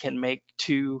interventions we can make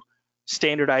to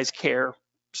standardize care,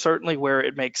 certainly where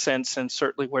it makes sense and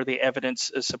certainly where the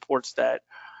evidence supports that.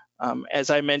 As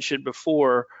I mentioned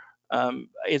before,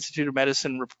 Institute of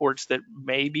Medicine reports that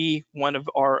maybe one of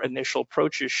our initial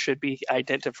approaches should be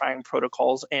identifying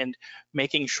protocols and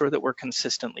making sure that we're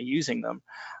consistently using them.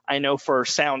 I know for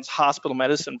Sound's hospital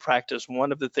medicine practice,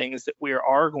 one of the things that we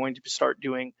are going to start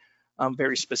doing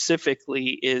very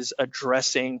specifically is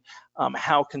addressing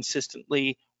how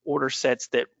consistently order sets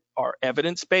that are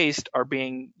evidence-based are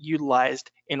being utilized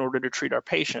in order to treat our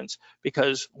patients.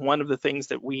 Because one of the things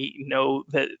that we know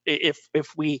that if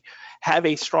we have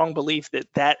a strong belief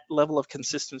that that level of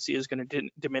consistency is going to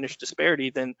diminish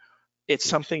disparity, then it's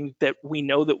something that we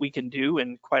know that we can do,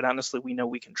 and quite honestly, we know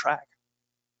we can track.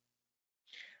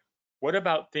 What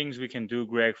about things we can do,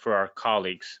 Greg, for our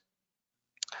colleagues?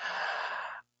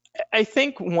 I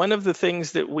think one of the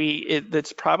things that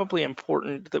that's probably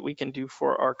important that we can do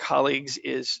for our colleagues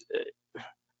is,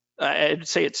 I'd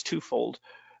say it's twofold.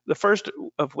 The first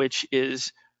of which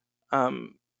is,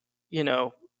 you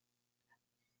know,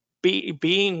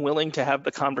 being willing to have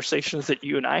the conversations that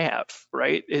you and I have,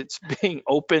 right? It's being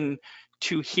open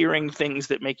to hearing things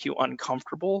that make you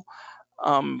uncomfortable,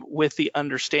 with the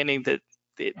understanding that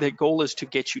the goal is to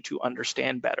get you to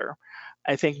understand better.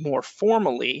 I think more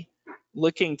formally,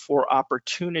 looking for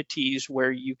opportunities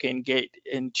where you can get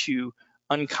into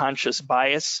unconscious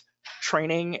bias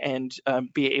training and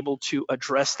be able to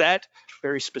address that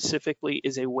very specifically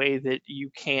is a way that you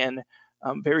can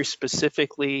very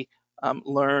specifically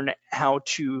learn how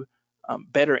to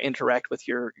better interact with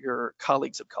your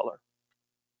colleagues of color.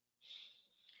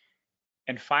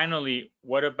 And finally,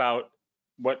 what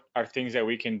are things that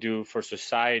we can do for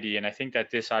society? And I think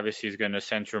that this obviously is going to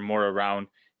center more around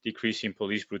decreasing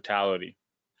police brutality.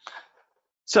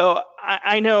 So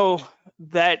I know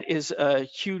that is a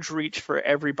huge reach for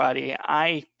everybody.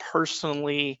 I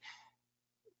personally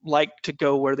like to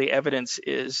go where the evidence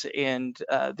is, and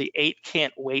the 8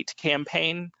 Can't Wait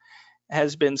campaign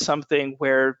has been something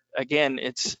where, again,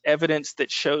 it's evidence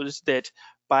that shows that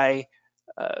by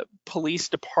police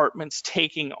departments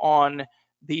taking on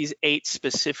these 8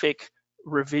 specific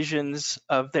revisions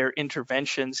of their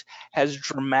interventions has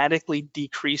dramatically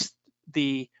decreased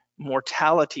the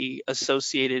mortality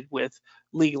associated with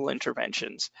legal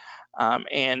interventions.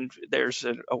 And there's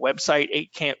a website,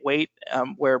 8 Can't Wait,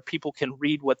 where people can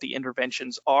read what the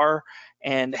interventions are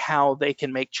and how they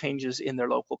can make changes in their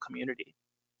local community.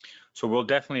 So we'll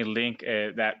definitely link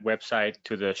that website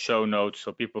to the show notes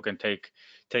so people can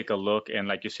take a look. And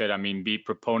like you said, I mean, be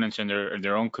proponents in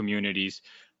their own communities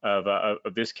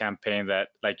of this campaign that,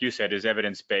 like you said, is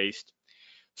evidence-based.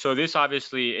 So this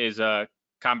obviously is a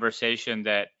conversation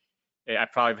that I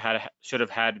probably should have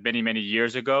had many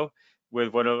years ago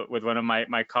with one of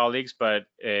my colleagues, but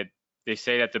they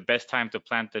say that the best time to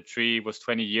plant the tree was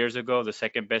 20 years ago. The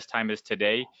second best time is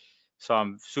today. So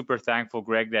I'm super thankful,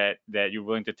 Greg, that you're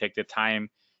willing to take the time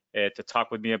to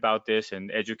talk with me about this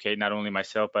and educate not only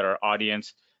myself but our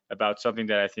audience about something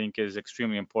that I think is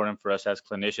extremely important for us as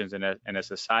clinicians and a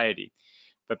society.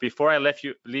 But before I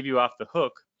leave you off the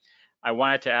hook, I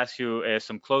wanted to ask you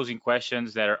some closing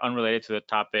questions that are unrelated to the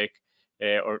topic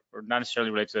or not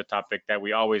necessarily related to the topic that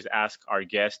we always ask our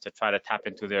guests to try to tap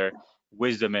into their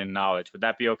wisdom and knowledge. Would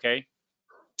that be okay?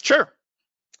 Sure.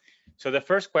 So the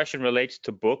first question relates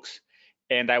to books.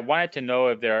 And I wanted to know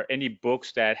if there are any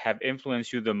books that have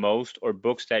influenced you the most or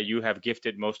books that you have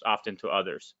gifted most often to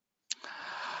others.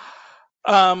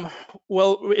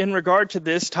 Well, in regard to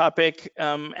this topic,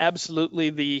 absolutely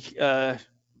the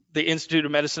Institute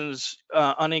of Medicine's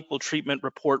Unequal Treatment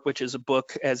Report, which is a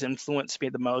book, has influenced me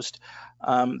the most.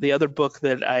 The other book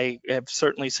that I have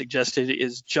certainly suggested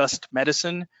is Just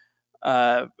Medicine.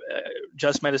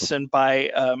 Just Medicine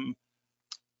by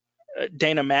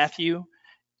Dana Matthew.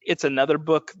 It's another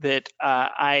book that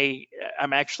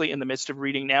I'm actually in the midst of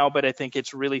reading now, but I think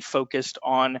it's really focused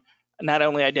on not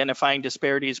only identifying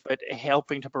disparities, but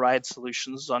helping to provide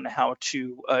solutions on how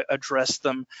to address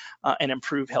them and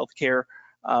improve healthcare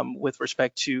with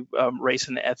respect to race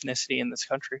and ethnicity in this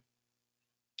country.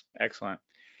 Excellent.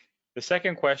 The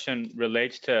second question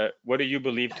relates to what do you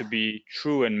believe to be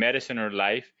true in medicine or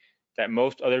life that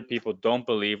most other people don't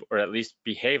believe, or at least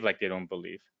behave like they don't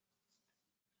believe?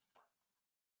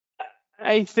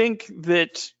 I think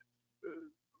that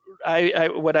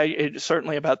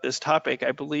certainly about this topic,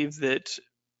 I believe that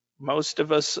most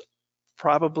of us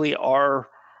probably are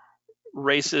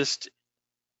racist,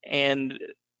 and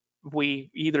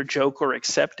we either joke or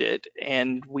accept it,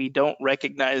 and we don't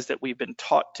recognize that we've been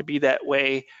taught to be that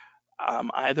way,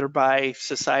 either by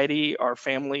society, our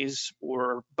families,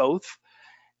 or both.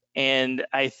 And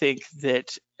I think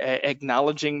that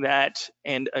acknowledging that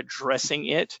and addressing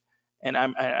it, and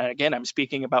I'm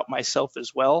speaking about myself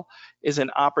as well, is an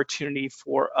opportunity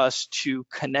for us to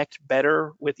connect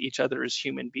better with each other as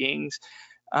human beings,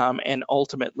 and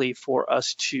ultimately for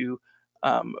us to,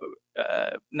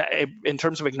 in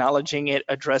terms of acknowledging it,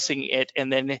 addressing it,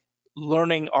 and then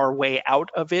learning our way out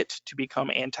of it to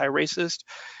become anti-racist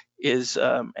is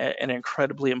an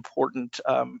incredibly important,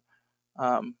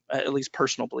 at least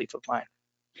personal belief of mine.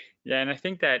 Yeah, and I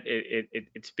think that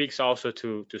it speaks also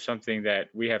to something that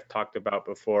we have talked about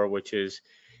before, which is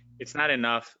it's not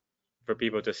enough for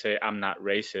people to say I'm not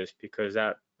racist, because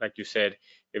that, like you said,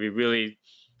 if we really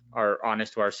are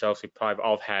honest to ourselves, we probably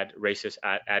all had racist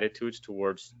attitudes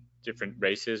towards different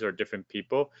races or different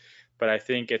people. But I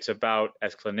think it's about,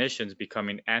 as clinicians,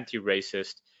 becoming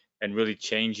anti-racist and really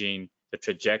changing the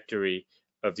trajectory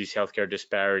of these healthcare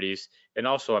disparities. And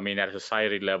also, at a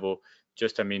society level,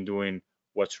 just, doing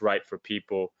what's right for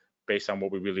people based on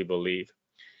what we really believe.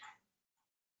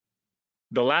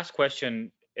 The last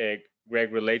question,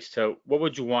 Greg, relates to what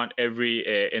would you want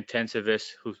every intensivist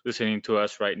who's listening to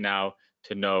us right now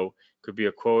to know? Could be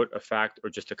a quote, a fact, or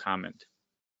just a comment.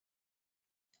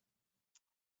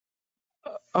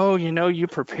 Oh, you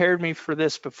prepared me for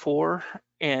this before,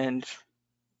 and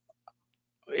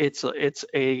I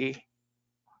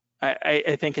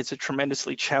think it's a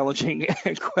tremendously challenging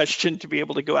question to be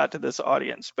able to go out to this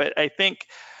audience. But I think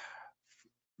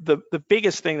the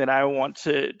biggest thing that I want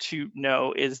to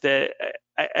know is that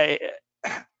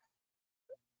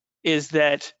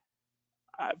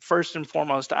first and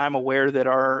foremost, I'm aware that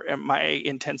my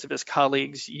intensivist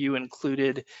colleagues, you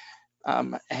included,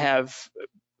 are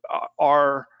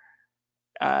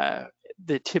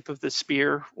the tip of the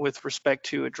spear with respect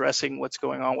to addressing what's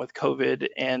going on with COVID.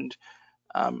 And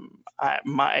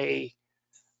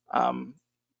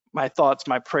my thoughts,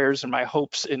 my prayers, and my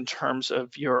hopes in terms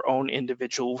of your own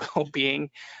individual well-being.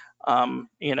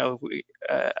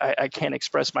 I can't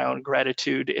express my own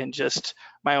gratitude and just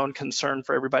my own concern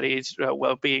for everybody's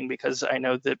well-being, because I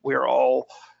know that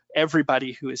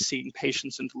everybody who is seeing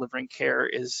patients and delivering care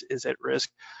is at risk.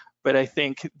 But I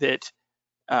think that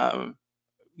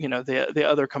the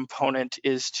other component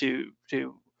is to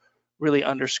really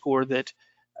underscore that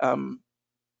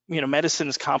medicine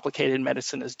is complicated,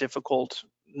 medicine is difficult.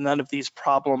 None of these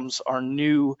problems are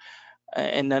new,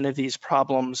 and none of these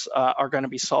problems are going to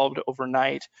be solved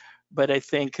overnight. But I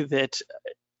think that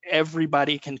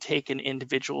everybody can take an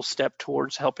individual step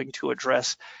towards helping to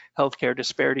address healthcare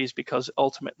disparities, because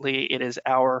ultimately it is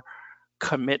our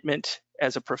commitment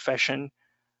as a profession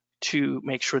to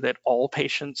make sure that all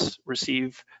patients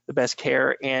receive the best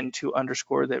care, and to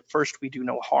underscore that first, we do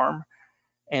no harm.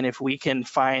 And if we can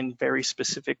find very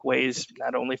specific ways,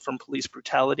 not only from police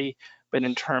brutality, but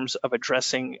in terms of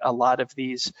addressing a lot of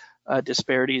these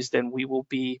disparities, then we will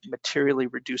be materially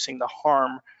reducing the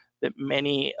harm that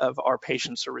many of our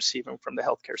patients are receiving from the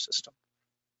healthcare system.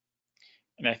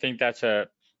 And I think that's a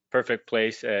perfect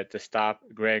place to stop.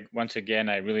 Greg, once again,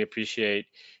 I really appreciate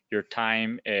your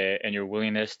time and your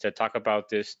willingness to talk about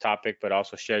this topic, but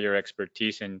also share your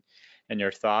expertise and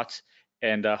your thoughts.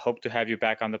 And hope to have you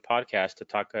back on the podcast to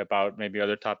talk about maybe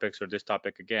other topics or this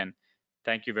topic again.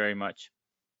 Thank you very much.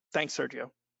 Thanks,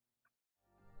 Sergio.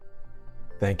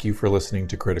 Thank you for listening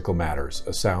to Critical Matters,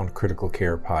 a Sound Critical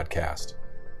Care podcast.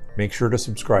 Make sure to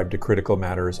subscribe to Critical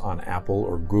Matters on Apple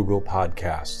or Google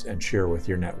Podcasts and share with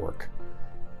your network.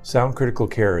 Sound Critical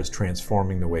Care is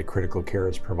transforming the way critical care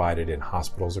is provided in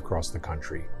hospitals across the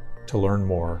country. To learn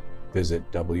more,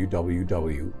 visit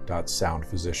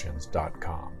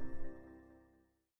www.soundphysicians.com.